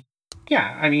really,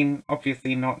 yeah, I mean,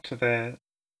 obviously not to the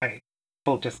like,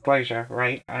 full disclosure,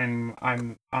 right? I'm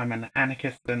an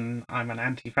anarchist and I'm an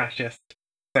anti-fascist.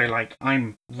 So like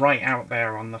I'm right out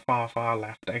there on the far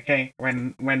left, okay?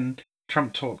 When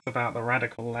Trump talks about the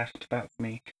radical left, that's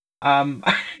me.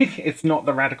 It's not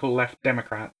the radical left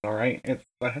Democrats, all right? It's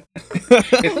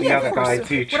it's the other guys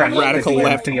who trash Radical the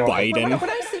left DNC office. Biden.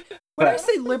 When I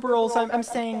say liberals, I'm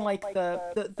saying like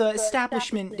the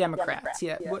establishment Democrats.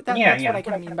 Yeah, that's Yeah. what I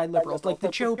kind of mean by liberals, like the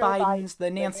Joe Bidens,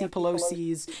 the Nancy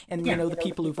Pelosi's, and you know the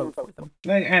people who vote for them.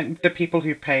 And the people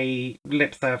who pay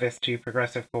lip service to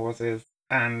progressive causes,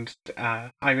 and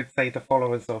I would say the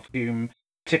followers of whom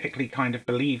typically kind of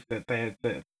believe that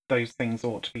those things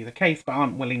ought to be the case, but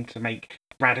aren't willing to make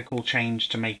radical change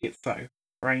to make it so,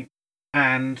 right?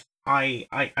 And I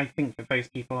think that those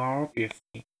people are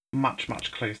obviously much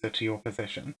closer to your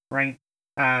position, right?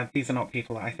 These are not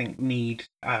people that I think need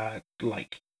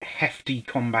like hefty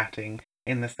combating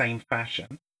in the same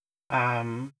fashion.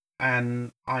 And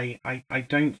I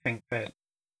don't think that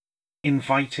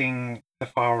inviting the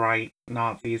far right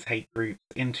Nazis, hate groups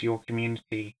into your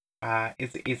community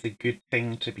is a good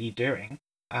thing to be doing.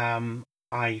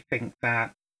 I think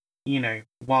that, you know,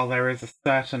 while there is a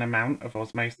certain amount of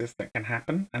osmosis that can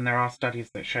happen, and there are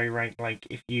studies that show, right, like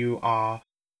if you are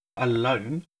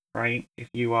alone, right, if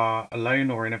you are alone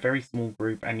or in a very small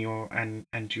group and you're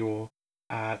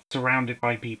surrounded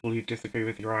by people who disagree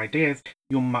with your ideas,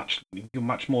 you're much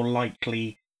more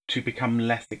likely to become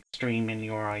less extreme in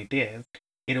your ideas.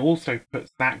 It also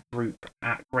puts that group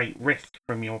at great risk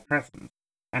from your presence.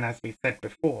 And as we said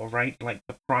before, right, like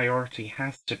the priority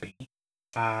has to be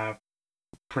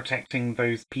protecting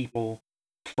those people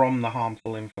from the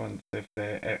harmful influence of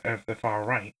the far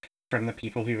right, from the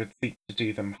people who would seek to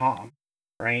do them harm,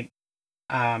 right?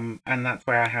 And that's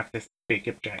where I have this big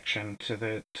objection to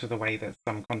the way that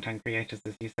some content creators,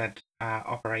 as you said,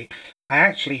 operate. I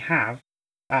actually have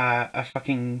a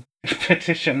fucking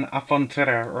petition up on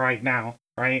Twitter right now,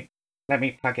 right? Let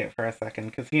me plug it for a second,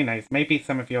 because who knows? Maybe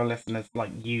some of your listeners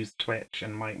like use Twitch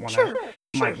and might want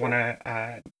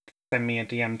to send me a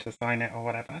DM to sign it or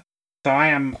whatever. So I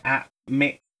am at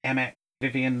MX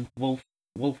Vivian Wolf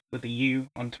with a U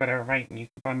on Twitter, right? And you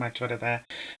can find my Twitter there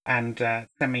and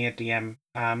send me a DM.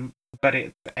 But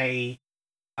it's a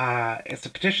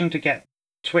petition to get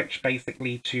Twitch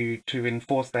basically to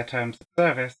enforce their terms of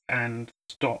service and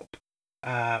stop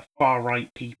far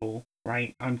right people,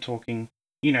 right? I'm talking,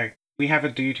 you know, we have a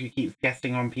dude who keeps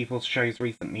guesting on people's shows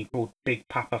recently called Big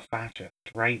Papa Fascist,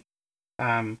 right?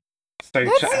 So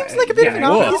that seems like a bit of an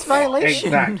obvious violation.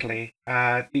 Exactly.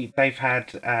 They've had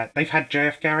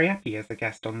JF Gariepi as a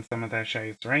guest on some of their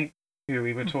shows, right? Who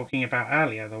we were talking about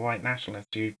earlier, the white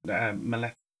nationalist who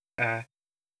molest,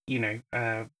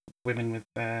 women with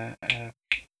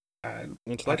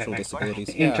intellectual disabilities.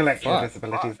 Intellectual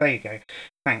disabilities. There you go.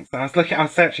 Thanks. I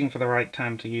was searching for the right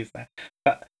term to use there,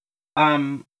 but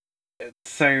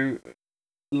so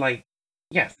like.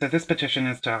 Yes, so this petition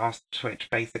is to ask Twitch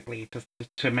basically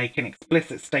to make an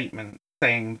explicit statement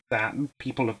saying that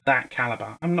people of that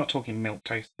caliber, I'm not talking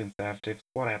milquetoast conservatives,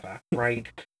 whatever, right?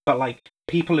 But like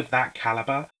people of that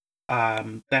caliber,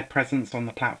 their presence on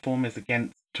the platform is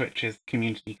against Twitch's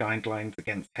community guidelines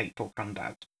against hateful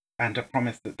conduct, and a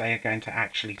promise that they are going to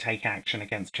actually take action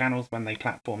against channels when they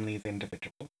platform these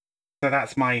individuals. So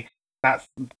that's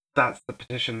the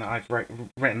petition that I've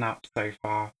written up so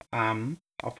far.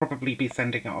 I'll probably be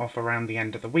sending it off around the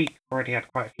end of the week. Already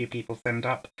had quite a few people sign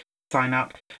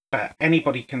up, but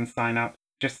anybody can sign up.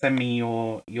 Just send me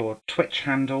your Twitch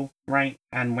handle, right?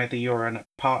 And whether you're a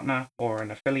partner or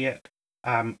an affiliate,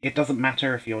 it doesn't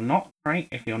matter if you're not, right?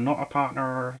 If you're not a partner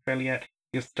or affiliate,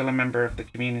 you're still a member of the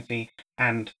community.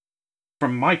 And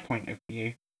from my point of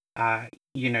view,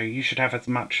 you should have as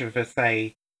much of a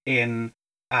say in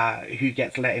who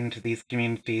gets let into these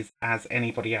communities as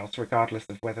anybody else, regardless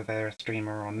of whether they're a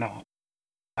streamer or not.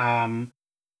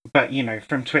 But,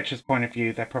 from Twitch's point of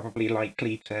view, they're probably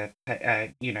likely to,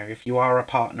 if you are a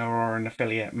partner or an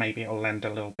affiliate, maybe it'll lend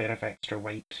a little bit of extra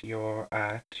weight to your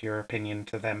opinion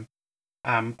to them.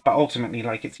 But ultimately,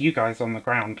 like, it's you guys on the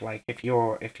ground. Like, if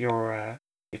you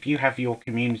have your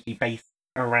community based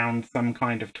around some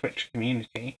kind of Twitch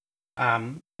community,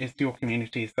 it's your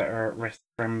communities that are at risk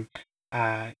from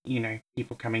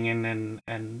people coming in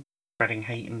and spreading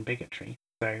hate and bigotry.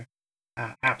 So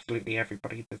absolutely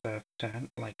everybody deserves to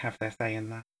have their say in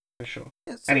that, for sure.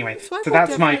 Yeah, so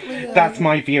that's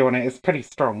my view on it. It's pretty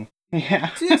strong.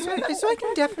 Yeah. So I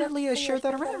can definitely share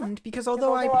that around, because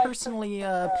although I personally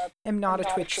am not a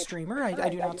Twitch streamer, I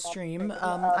do not stream.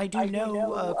 I do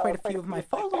know quite a few of my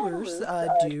followers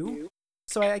do,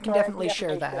 so I can definitely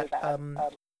share that.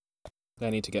 I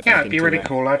need to get Yeah, back it'd be into really it.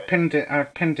 cool. I've pinned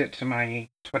it to my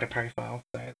Twitter profile,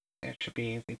 so it should be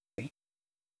easy to see.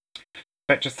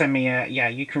 But just send me a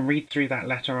you can read through that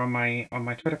letter on my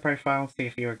Twitter profile, see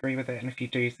if you agree with it, and if you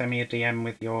do, send me a DM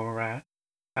with your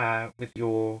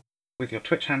with your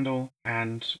Twitch handle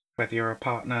and whether you're a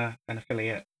partner, an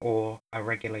affiliate, or a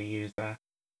regular user,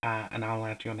 and I'll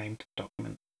add your name to the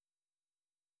document.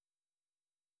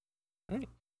 All right.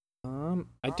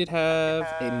 I did have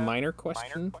a minor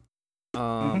question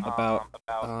about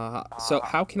so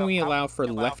how can we allow for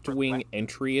left-wing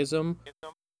entryism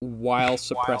while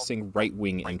suppressing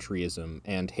right-wing entryism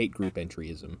and hate group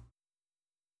entryism?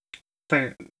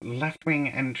 So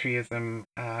left-wing entryism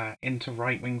into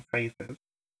right-wing spaces.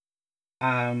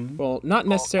 Well, not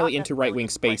necessarily into right-wing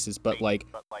spaces, but like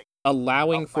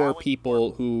allowing for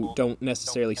people who don't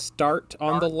necessarily start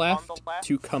on the left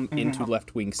to come into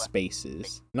left-wing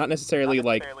spaces. Not necessarily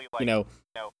like, you know,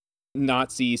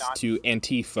 Nazis to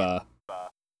Antifa.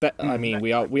 That I mean,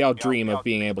 we all dream of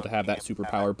being able to have that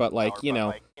superpower, but like,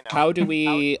 how do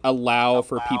we allow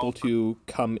for people to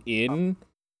come in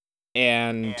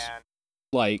and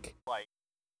like,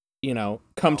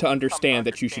 come to understand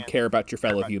that you should care about your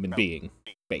fellow human being,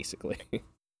 basically.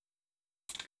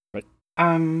 Right.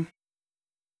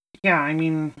 Yeah, I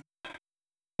mean,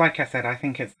 like I said, I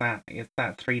think it's that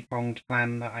three-pronged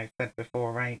plan that I said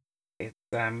before, right?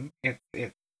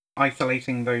 It's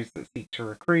isolating those that seek to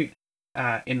recruit,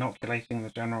 inoculating the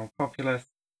general populace,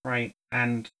 right,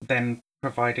 and then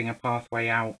providing a pathway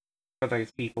out for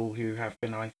those people who have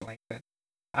been isolated.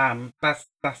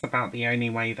 That's about the only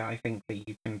way that I think that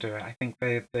you can do it. I think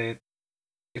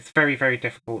it's very, very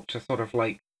difficult to sort of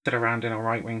like sit around in a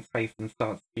right wing space and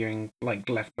start spewing like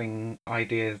left wing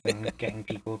ideas and getting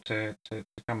people to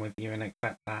come with you and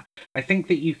accept that. I think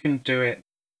that you can do it.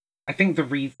 I think the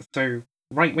reason so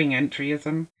right wing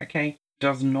entryism, okay,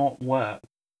 does not work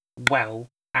well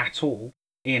at all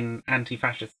in anti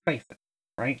fascist spaces,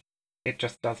 right? It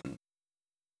just doesn't.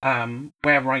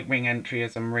 Where right wing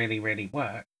entryism really, really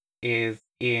works is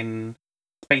in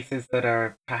spaces that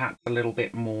are perhaps a little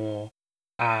bit more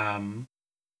liberal,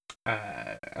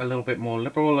 a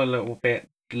little bit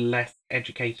less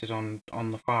educated on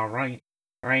the far right,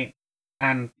 right?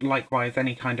 And likewise,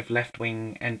 any kind of left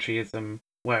wing entryism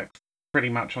works pretty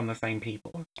much on the same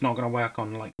people. It's not going to work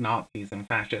on like Nazis and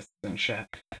fascists and shit.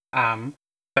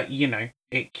 But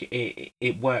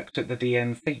it worked at the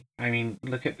DNC. I mean,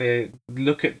 look at the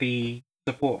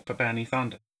support for Bernie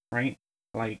Sanders, right?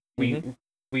 Like we've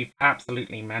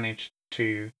absolutely managed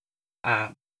to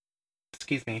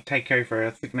take over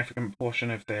a significant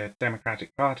portion of the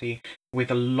Democratic Party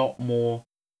with a lot more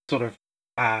sort of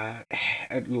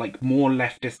like more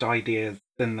leftist ideas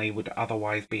than they would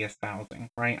otherwise be espousing,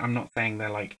 right? I'm not saying they're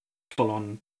like full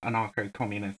on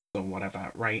anarcho-communists or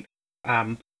whatever, right?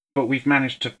 But we've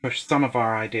managed to push some of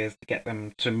our ideas to get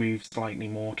them to move slightly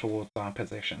more towards our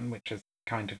position, which is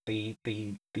kind of the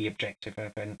objective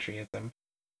of entryism.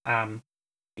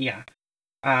 Yeah,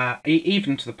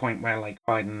 even to the point where like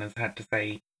Biden has had to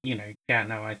say, yeah,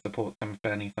 no, I support some of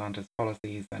Bernie Sanders'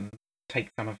 policies and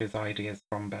take some of his ideas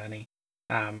from Bernie.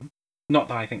 Not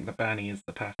that I think that Bernie is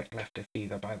the perfect leftist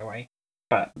either, by the way,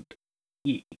 but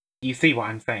you see what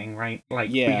I'm saying, right? Like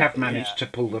we have managed to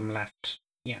pull them left.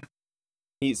 Yeah.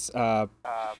 He's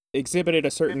exhibited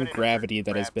a certain gravity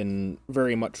that has been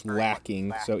very much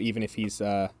lacking. So even if he's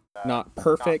not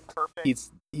perfect,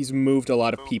 he's moved a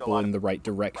lot of people in the right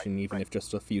direction, even if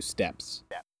just a few steps.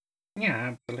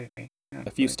 Yeah, absolutely.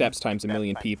 A few steps times a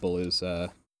million people is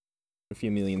a few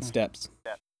million steps.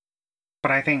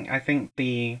 But I think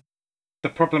the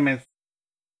problem is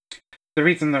the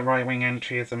reason that right wing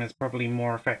entryism is probably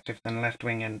more effective than left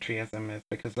wing entryism is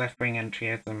because left wing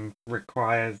entryism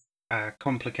requires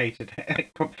complicated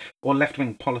or left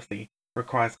wing policy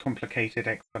requires complicated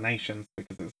explanations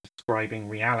because it's describing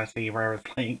reality, whereas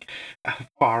like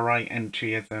far right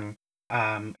entryism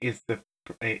is the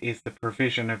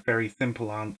provision of very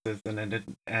simple answers and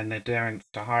an adherence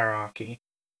to hierarchy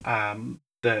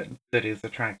that is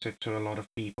attractive to a lot of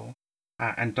people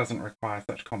and doesn't require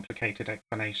such complicated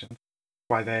explanations.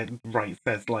 Why the right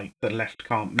says like the left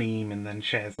can't meme and then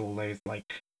shares all those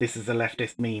like this is a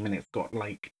leftist meme and it's got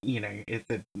like it's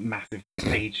a massive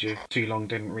page of too long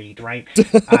didn't read, right?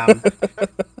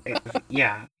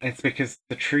 It's because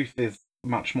the truth is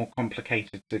much more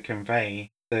complicated to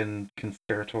convey than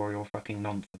conspiratorial fucking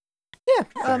nonsense. Yeah,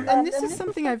 So- and this is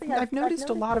something I've noticed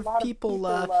a lot of people,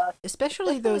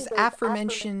 especially those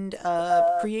aforementioned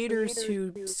creators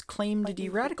who claim to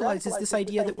de-radicalize, is this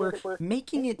idea that we're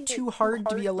making it too hard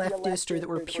to be a leftist, or that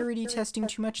we're purity testing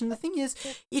too much. And the thing is,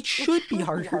 it should be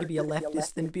harder to be a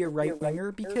leftist than to be a right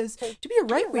winger, because to be a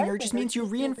right winger just means you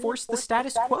reinforce the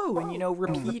status quo and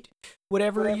repeat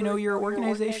whatever your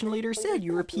organization leader said.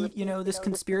 You repeat this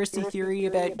conspiracy theory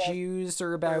about Jews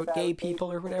or about gay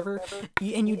people or whatever,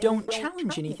 and you don't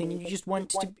challenge anything, and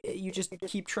you just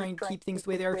keep trying to keep things the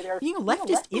way they are. Being a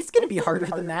leftist is going to be harder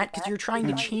than that, because you're trying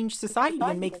to change society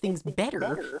and make things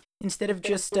better instead of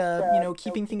just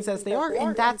keeping things as they are,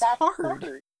 and that's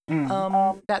hard.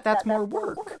 That's more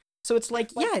work. So it's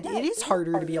like, yeah, it is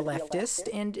harder to be a leftist,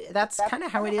 and that's kind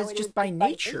of how it is just by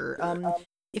nature.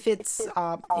 If it's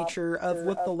nature of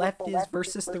what the left is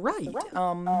versus the right.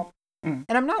 And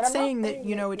I'm not saying that,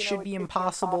 it should be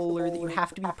impossible or that you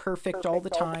have to be perfect all the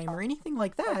time or anything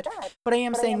like that, but I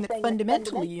am saying that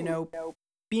fundamentally,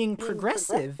 being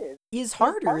progressive is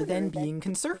harder than being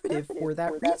conservative for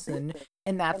that reason,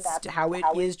 and that's how it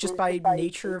is just by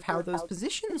nature of how those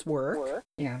positions work.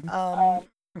 Yeah.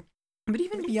 But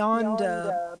even beyond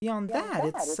that,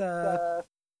 it's that.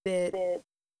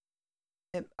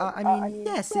 I mean,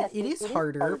 yes, it is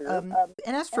harder.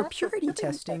 And as for purity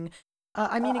testing,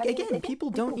 I mean, again, people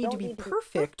don't need to be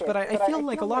perfect, but I feel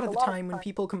like a lot of the time when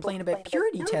people complain about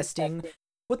purity testing,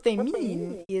 what they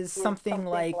mean is something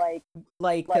like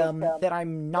that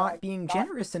I'm not being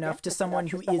generous enough to someone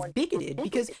who is bigoted.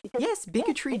 Because, yes,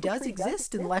 bigotry does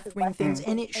exist in left-wing things,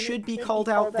 and it should be called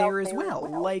out there as well.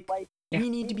 Like, we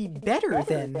need to be better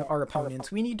than our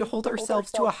opponents. We need to hold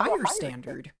ourselves to a higher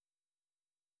standard.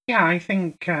 Yeah, I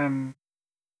think,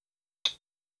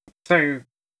 so,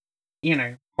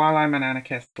 while I'm an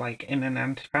anarchist, like, in an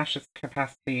anti-fascist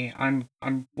capacity, I'm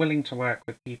willing to work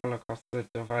with people across the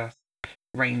diverse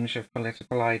range of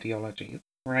political ideologies,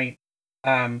 right?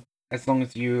 As long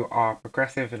as you are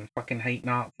progressive and fucking hate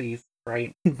Nazis,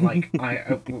 right? Like,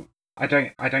 I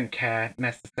don't care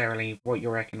necessarily what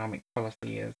your economic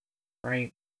policy is,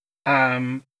 right?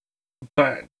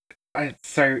 But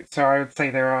so I would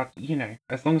say there are,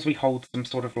 as long as we hold some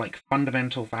sort of like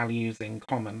fundamental values in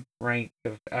common, right?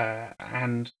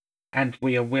 And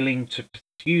we are willing to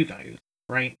pursue those,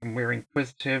 right? And we're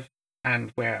inquisitive,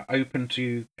 and we're open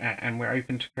to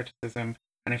criticism.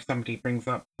 And if somebody brings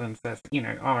up and says,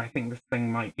 I think this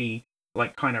thing might be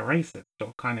like kind of racist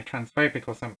or kind of transphobic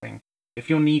or something, if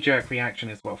your knee-jerk reaction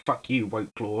is, well, fuck you,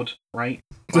 woke lord, right?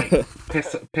 Like,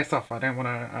 piss off. I don't want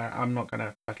to. I'm not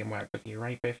gonna fucking work with you,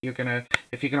 right? But if you're gonna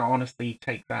honestly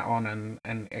take that on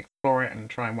and explore it and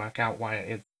try and work out why it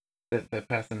is that the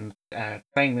person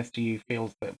saying this to you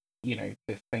feels that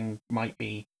this thing might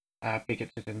be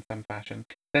bigoted in some fashion,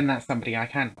 then that's somebody I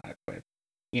can work with.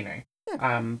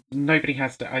 Nobody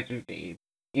has to.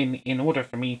 In order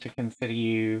for me to consider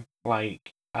you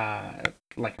like a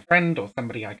friend or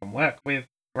somebody I can work with,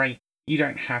 right? You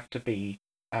don't have to be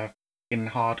a fucking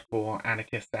hardcore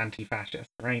anarchist anti-fascist,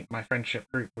 right? My friendship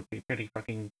group would be pretty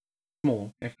fucking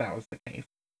small if that was the case.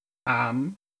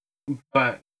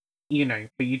 But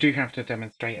you do have to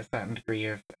demonstrate a certain degree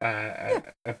of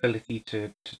ability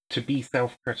to be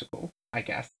self-critical, I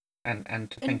guess, and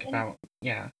to think about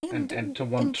and to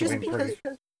want to improve.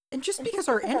 And just because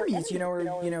our enemies, are,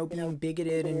 being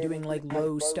bigoted and doing like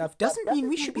low stuff, doesn't mean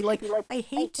we should be like, I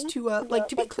hate to,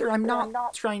 to be clear, I'm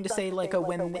not trying to say like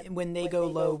when they go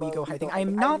low, we go high thing.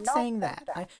 I'm not saying that.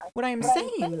 What I'm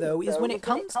saying though is when it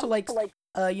comes to like,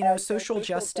 social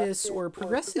justice or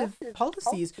progressive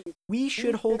policies, we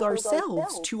should hold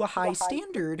ourselves to a high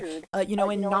standard,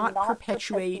 and not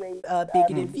perpetuate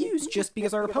bigoted views just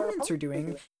because our opponents are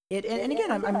doing it. And again,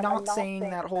 I'm not saying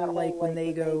that whole like when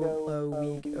they go low,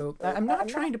 we go. I'm not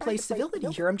trying to play civility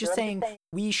here. I'm just saying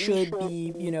we should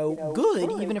be,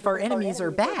 good even if our enemies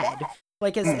are bad.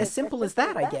 Like as simple as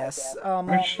that, I guess.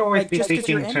 We should always like, be just 'cause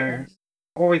you're seeking to enemies.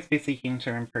 always be seeking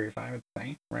to improve, I would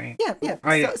say, right? Yeah.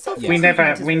 We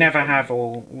never have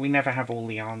all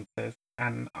the answers,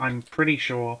 and I'm pretty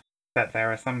sure that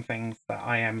there are some things that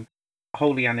I am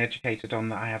wholly uneducated on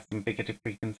that I have some bigoted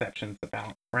preconceptions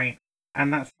about, right?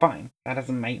 And that's fine. That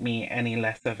doesn't make me any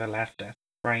less of a leftist,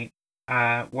 right?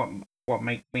 What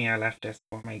makes me a leftist,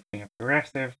 what makes me a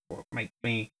progressive, what makes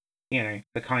me,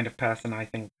 the kind of person I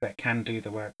think that can do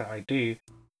the work that I do,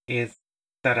 is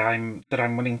that I'm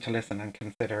willing to listen and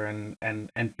consider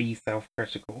and be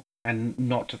self-critical, and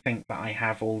not to think that I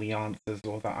have all the answers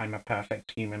or that I'm a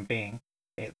perfect human being.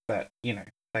 It's that,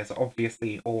 there's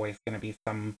obviously always going to be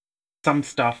some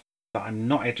stuff that I'm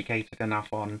not educated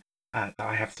enough on, that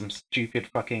I have some stupid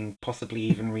fucking, possibly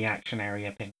even reactionary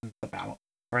opinions about,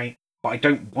 right? but I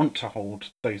don't want to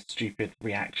hold those stupid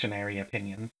reactionary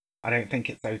opinions. I don't think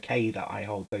it's okay that I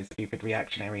hold those stupid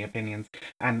reactionary opinions.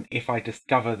 And if I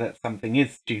discover that something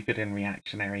is stupid and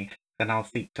reactionary, then I'll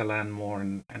seek to learn more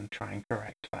and try and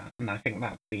correct that. And I think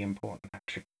that's the important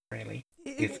attribute, really.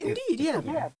 Indeed,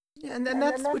 yeah. Yeah, and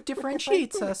that's what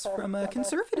differentiates us from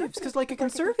conservatives, because like a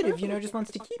conservative, just wants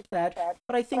to keep that.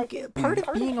 But I think part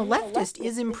of being a leftist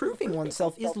is improving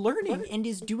oneself, is learning, and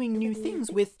is doing new things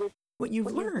with what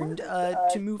you've learned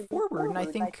to move forward. And I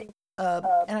think,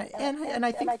 and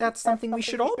I think that's something we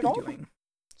should all be doing.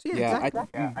 So yeah,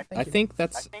 exactly. I think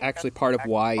that's actually part of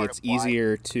why it's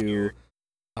easier to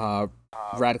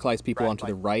radicalize people onto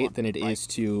the right than it is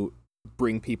to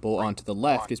bring people onto the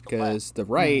left, is because the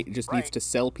right just needs to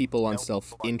sell people on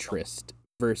self-interest,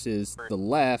 versus the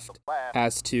left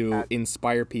has to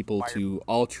inspire people to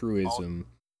altruism.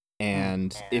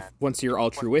 And if once you're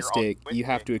altruistic, you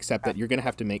have to accept that you're going to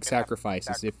have to make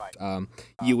sacrifices. If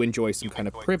you enjoy some kind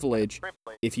of privilege,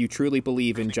 if you truly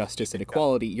believe in justice and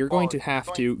equality, you're going to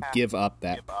have to give up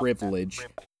that privilege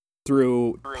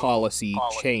through policy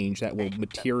change that will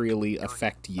materially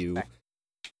affect you.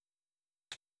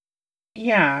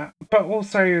 Yeah, but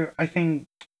also I think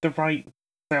the right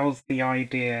sells the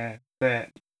idea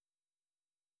that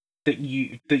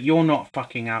you're not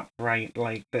fucking up, right?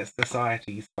 Like that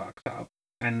society's fucked up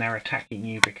and they're attacking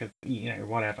you because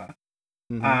whatever.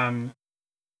 Mm-hmm.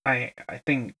 I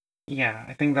think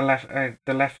the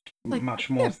left much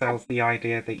more sells the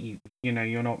idea that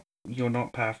you're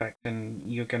not perfect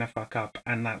and you're gonna fuck up,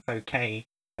 and that's okay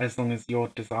as long as your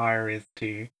desire is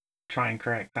to try and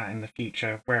correct that in the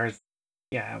future. Whereas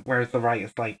the right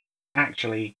is like,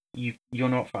 actually you're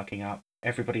not fucking up.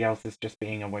 Everybody else is just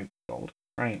being a woke gold,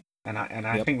 right? And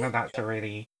I think that's a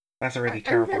really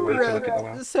terrible way to look at the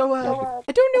world. So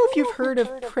I don't know if you've heard of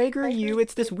PragerU.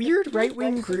 It's this weird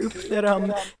right-wing group that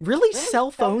really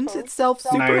self-owns itself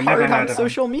super hard on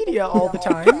social media all the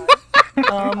time.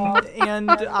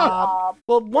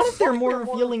 Well, one of their more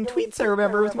revealing tweets I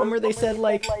remember was one where they said,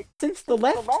 like, since the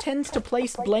left tends to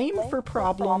place blame for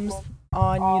problems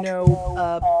on,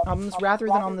 problems rather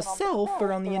than on the self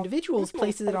or on the individuals,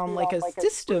 places it on like a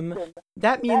system,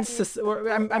 that means,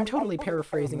 I'm totally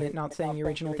paraphrasing it, not saying the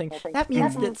original thing, that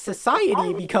means that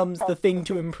society becomes the thing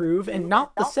to improve and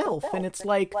not the self. And it's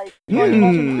like, you need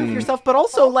to improve yourself, but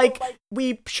also like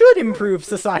we should improve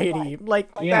society,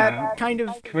 like that kind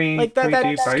of, like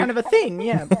that's kind of a thing,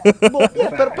 yeah. Well, yeah,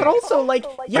 but also like,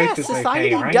 yeah,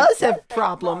 society does have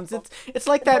problems. It's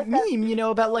like that meme,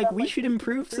 about like we should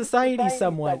improve society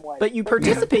somewhat, but you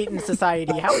participate in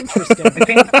society. How interesting.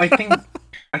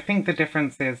 I think the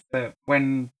difference is that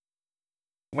when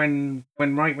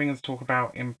right wingers talk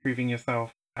about improving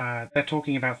yourself, they're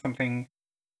talking about something.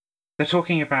 They're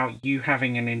talking about you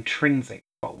having an intrinsic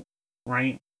fault,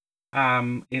 right?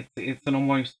 It's an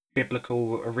almost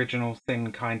biblical original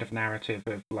sin kind of narrative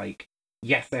of like,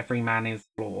 yes, every man is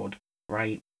flawed,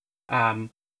 right?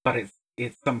 But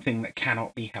it's something that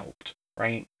cannot be helped,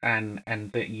 right? And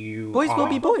that you boys will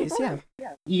be boys, yeah.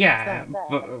 Yeah,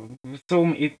 but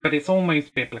it's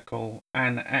almost biblical,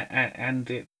 and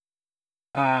it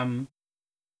and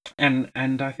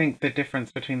I think the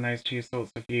difference between those two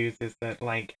sorts of views is that,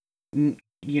 like,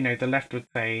 the left would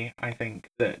say, I think,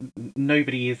 that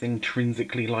nobody is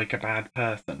intrinsically like a bad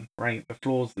person, right? The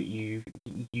flaws that you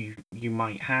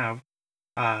might have,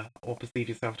 or perceive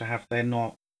yourself to have, they're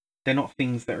not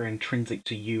things that are intrinsic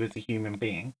to you as a human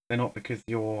being. They're not because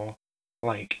you're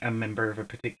like a member of a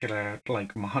particular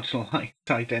like marginalized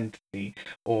identity,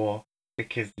 or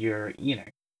because you're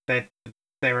they're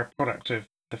a product of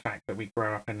the fact that we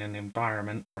grow up in an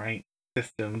environment, right?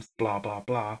 Systems, blah blah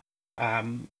blah,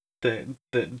 that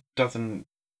doesn't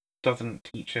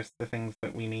teach us the things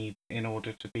that we need in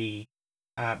order to be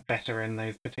better in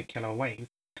those particular ways.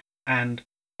 And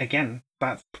again,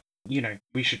 that's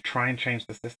we should try and change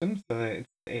the system so that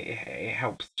it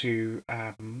helps to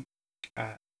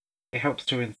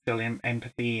instill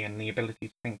empathy and the ability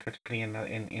to think critically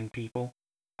in people.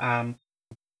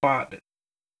 But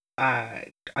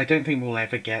I don't think we'll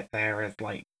ever get there, as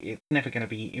like it's never going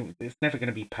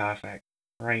to be perfect,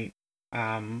 right?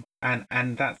 And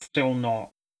that's still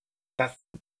not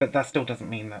but that still doesn't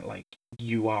mean that like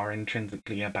you are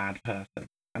intrinsically a bad person.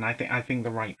 And I think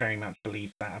the right very much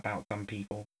believes that about some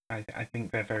people. I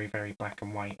think they're very, very black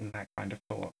and white in that kind of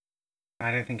thought.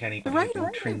 I don't think anybody is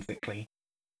intrinsically.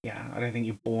 Yeah, I don't think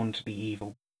you're born to be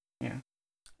evil. Yeah.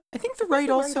 I think the right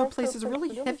also places a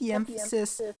really heavy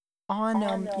emphasis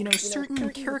on certain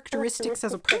characteristics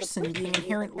as a person being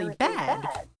inherently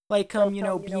bad. Like,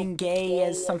 being gay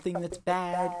as something that's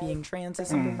bad, being trans as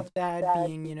something that's bad,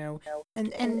 being,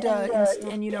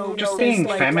 Just says, being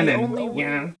like, feminine, the only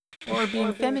yeah. or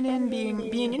being feminine,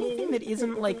 being anything that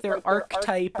isn't like their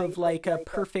archetype of like a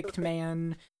perfect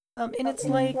man, and it's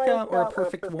like or a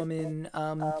perfect woman,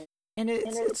 and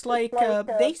it's like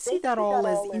they see that all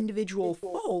as individual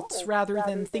faults rather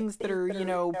than things that are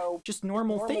just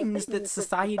normal things that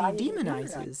society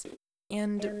demonizes.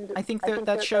 And I think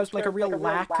that shows like a real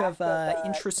lack of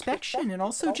introspection, and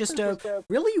also just a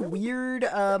really weird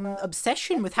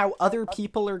obsession with how other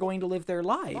people are going to live their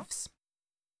lives.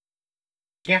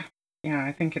 Yeah,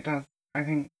 I think it does. I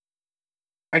think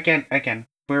again,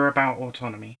 we're about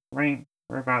autonomy, right?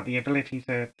 We're about the ability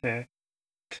to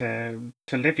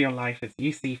live your life as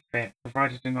you see fit,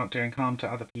 provided you're not doing harm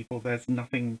to other people. There's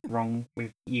nothing wrong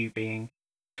with you being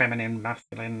feminine,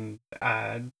 masculine,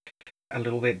 a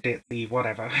little bit ditzy,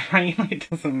 whatever, right? It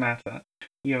doesn't matter.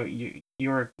 You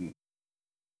are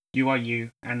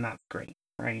you, and that's great,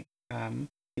 right?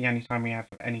 The only time we have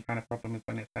any kind of problem is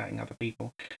when it's hurting other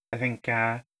people. I think,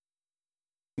 but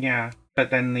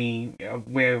then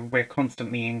we're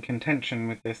constantly in contention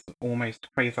with this almost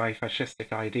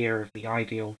quasi-fascistic idea of the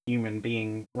ideal human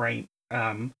being, right?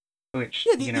 Which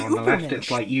on the left it's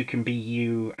like you can be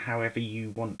you however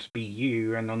you want to be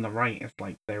you, and on the right it's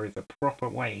like there is a proper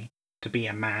way to be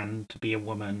a man, to be a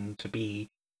woman, to be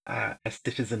a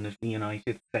citizen of the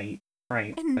United States,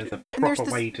 right? There's a proper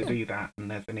way to do that,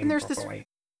 and there's an improper way.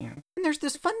 Yeah. And there's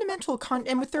this fundamental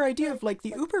and with their idea of like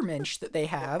the Übermensch that they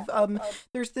have,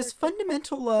 there's this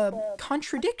fundamental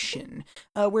contradiction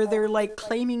where they're like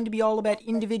claiming to be all about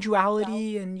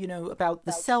individuality and about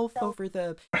the self over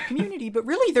the community, but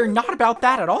really they're not about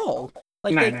that at all.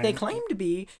 Like they claim to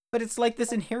be, but it's like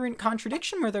this inherent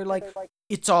contradiction where they're like,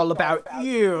 it's all about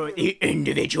you, the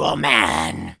individual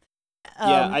man.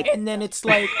 And then it's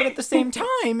like, but at the same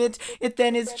time, it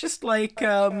then is just like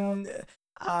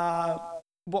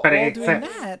but it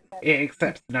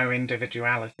accepts no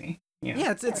individuality.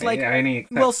 Yeah, it's like, it only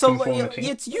accepts conformity.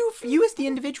 It's you as the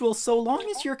individual. So long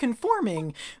as you're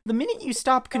conforming, the minute you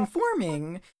stop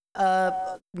conforming,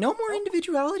 no more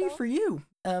individuality for you.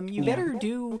 You better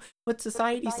do what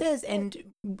society says,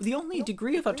 and the only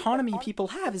degree of autonomy people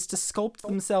have is to sculpt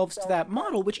themselves to that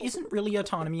model, which isn't really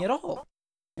autonomy at all.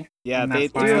 Yeah,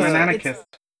 that's why I'm an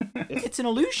anarchist. It's an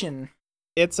illusion.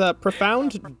 It's a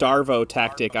profound Darvo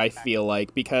tactic, I feel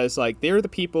like, because like they're the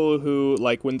people who,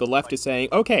 like, when the left is saying,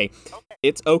 okay,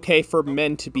 it's okay for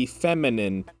men to be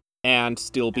feminine and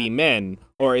still be men,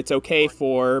 or it's okay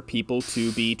for people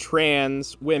to be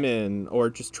trans women, or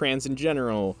just trans in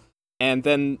general, and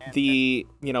then the,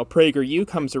 PragerU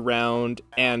comes around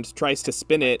and tries to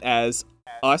spin it as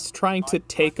us trying to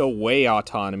take away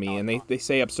autonomy, and they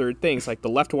say absurd things, like the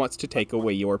left wants to take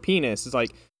away your penis. It's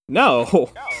like,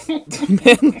 no,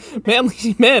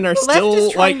 manly men are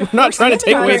still, like, we're not trying to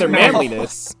take away their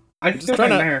manliness. I still don't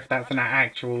know if that's an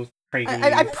actual PragerU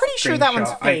I'm pretty sure that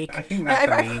one's fake. I think that's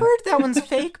I've heard that one's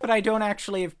fake, but I don't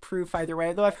actually have proof either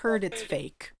way, though I've heard it's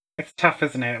fake. It's tough,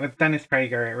 isn't it? With Dennis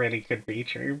Prager, it really could be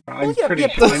true. But I'm pretty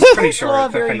sure it's law a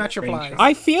very fake much applies.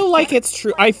 I feel like it's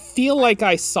true. I feel like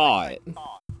I saw it.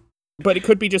 But it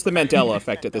could be just the Mandela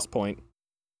effect at this point.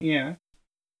 Yeah.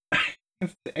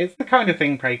 It's the kind of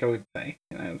thing Prager would say.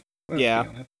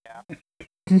 Yeah.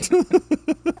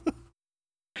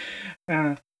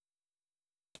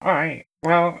 Alright.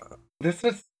 Well, this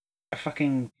was a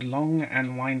fucking long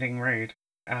and winding road.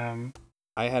 I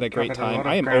had a great time.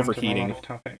 I am overheating.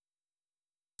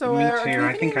 So, Me do too. you I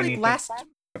have think any, I need like, to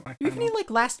put my do you have phone any on.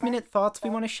 like last minute thoughts we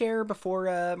want to share before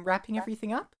wrapping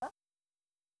everything up?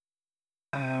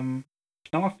 Not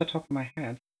off the top of my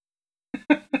head.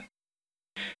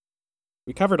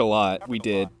 We covered a lot. We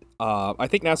did. I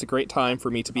think now's a great time for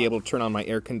me to be able to turn on my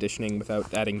air conditioning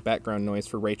without adding background noise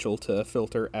for Rachel to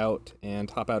filter out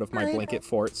and hop out of my blanket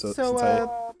fort. So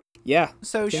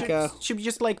should we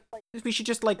just like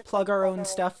plug our own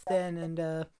stuff then? And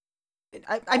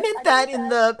I meant that in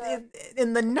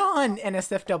the non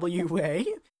NSFW way.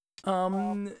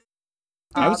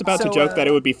 I was about to joke that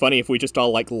it would be funny if we just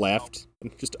all like left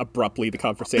and just abruptly the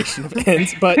conversation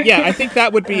ends. But yeah, I think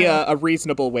that would be a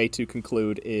reasonable way to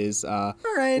conclude is all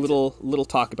right. little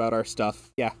talk about our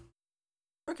stuff. Yeah.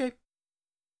 Okay.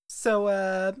 So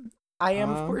I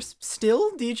am of course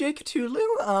still DJ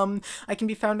Cthulhu. I can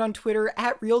be found on Twitter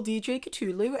at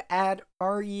RealDJCthulhu, at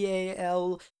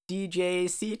RealDJCthulhu.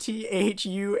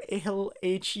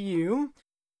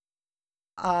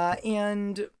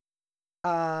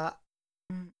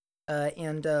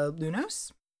 And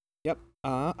Lunos. Yep.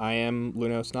 I am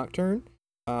Lunos Nocturne.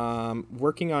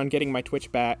 Working on getting my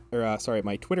Twitch back, or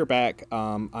my Twitter back.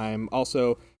 I'm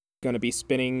also going to be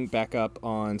spinning back up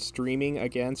on streaming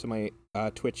again. So my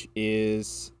Twitch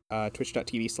is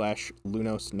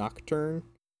twitch.tv/Lunos Nocturne,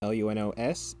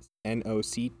 LUNOS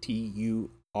NOCTURNE.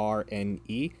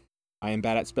 I am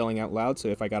bad at spelling out loud, so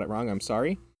if I got it wrong, I'm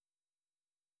sorry.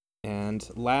 And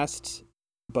last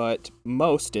but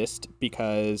mostest,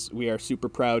 because we are super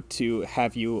proud to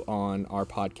have you on our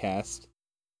podcast.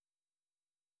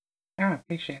 Oh, I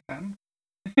appreciate that.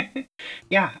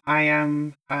 Yeah, I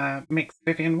am Mix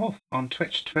Vivian Wolf on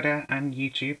Twitch, Twitter, and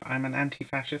YouTube. I'm an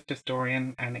anti-fascist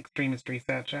historian and extremist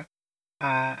researcher,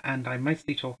 and I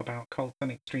mostly talk about cults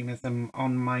and extremism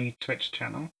on my Twitch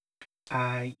channel.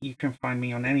 You can find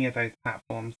me on any of those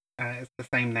platforms. It's the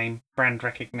same name, brand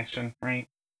recognition, right?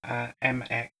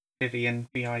 MX Vivian,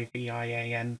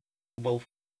 Vivian Wolf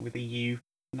with a U,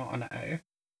 not an O.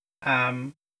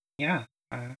 Yeah,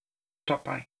 stop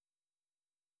by.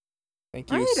 Thank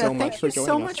All you right, so much thank for you joining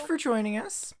so us. much for joining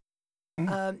us.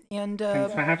 And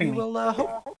Thanks for having we me.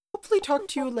 will hopefully talk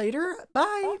to you later.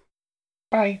 Bye.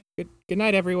 Bye. Good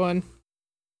night, everyone.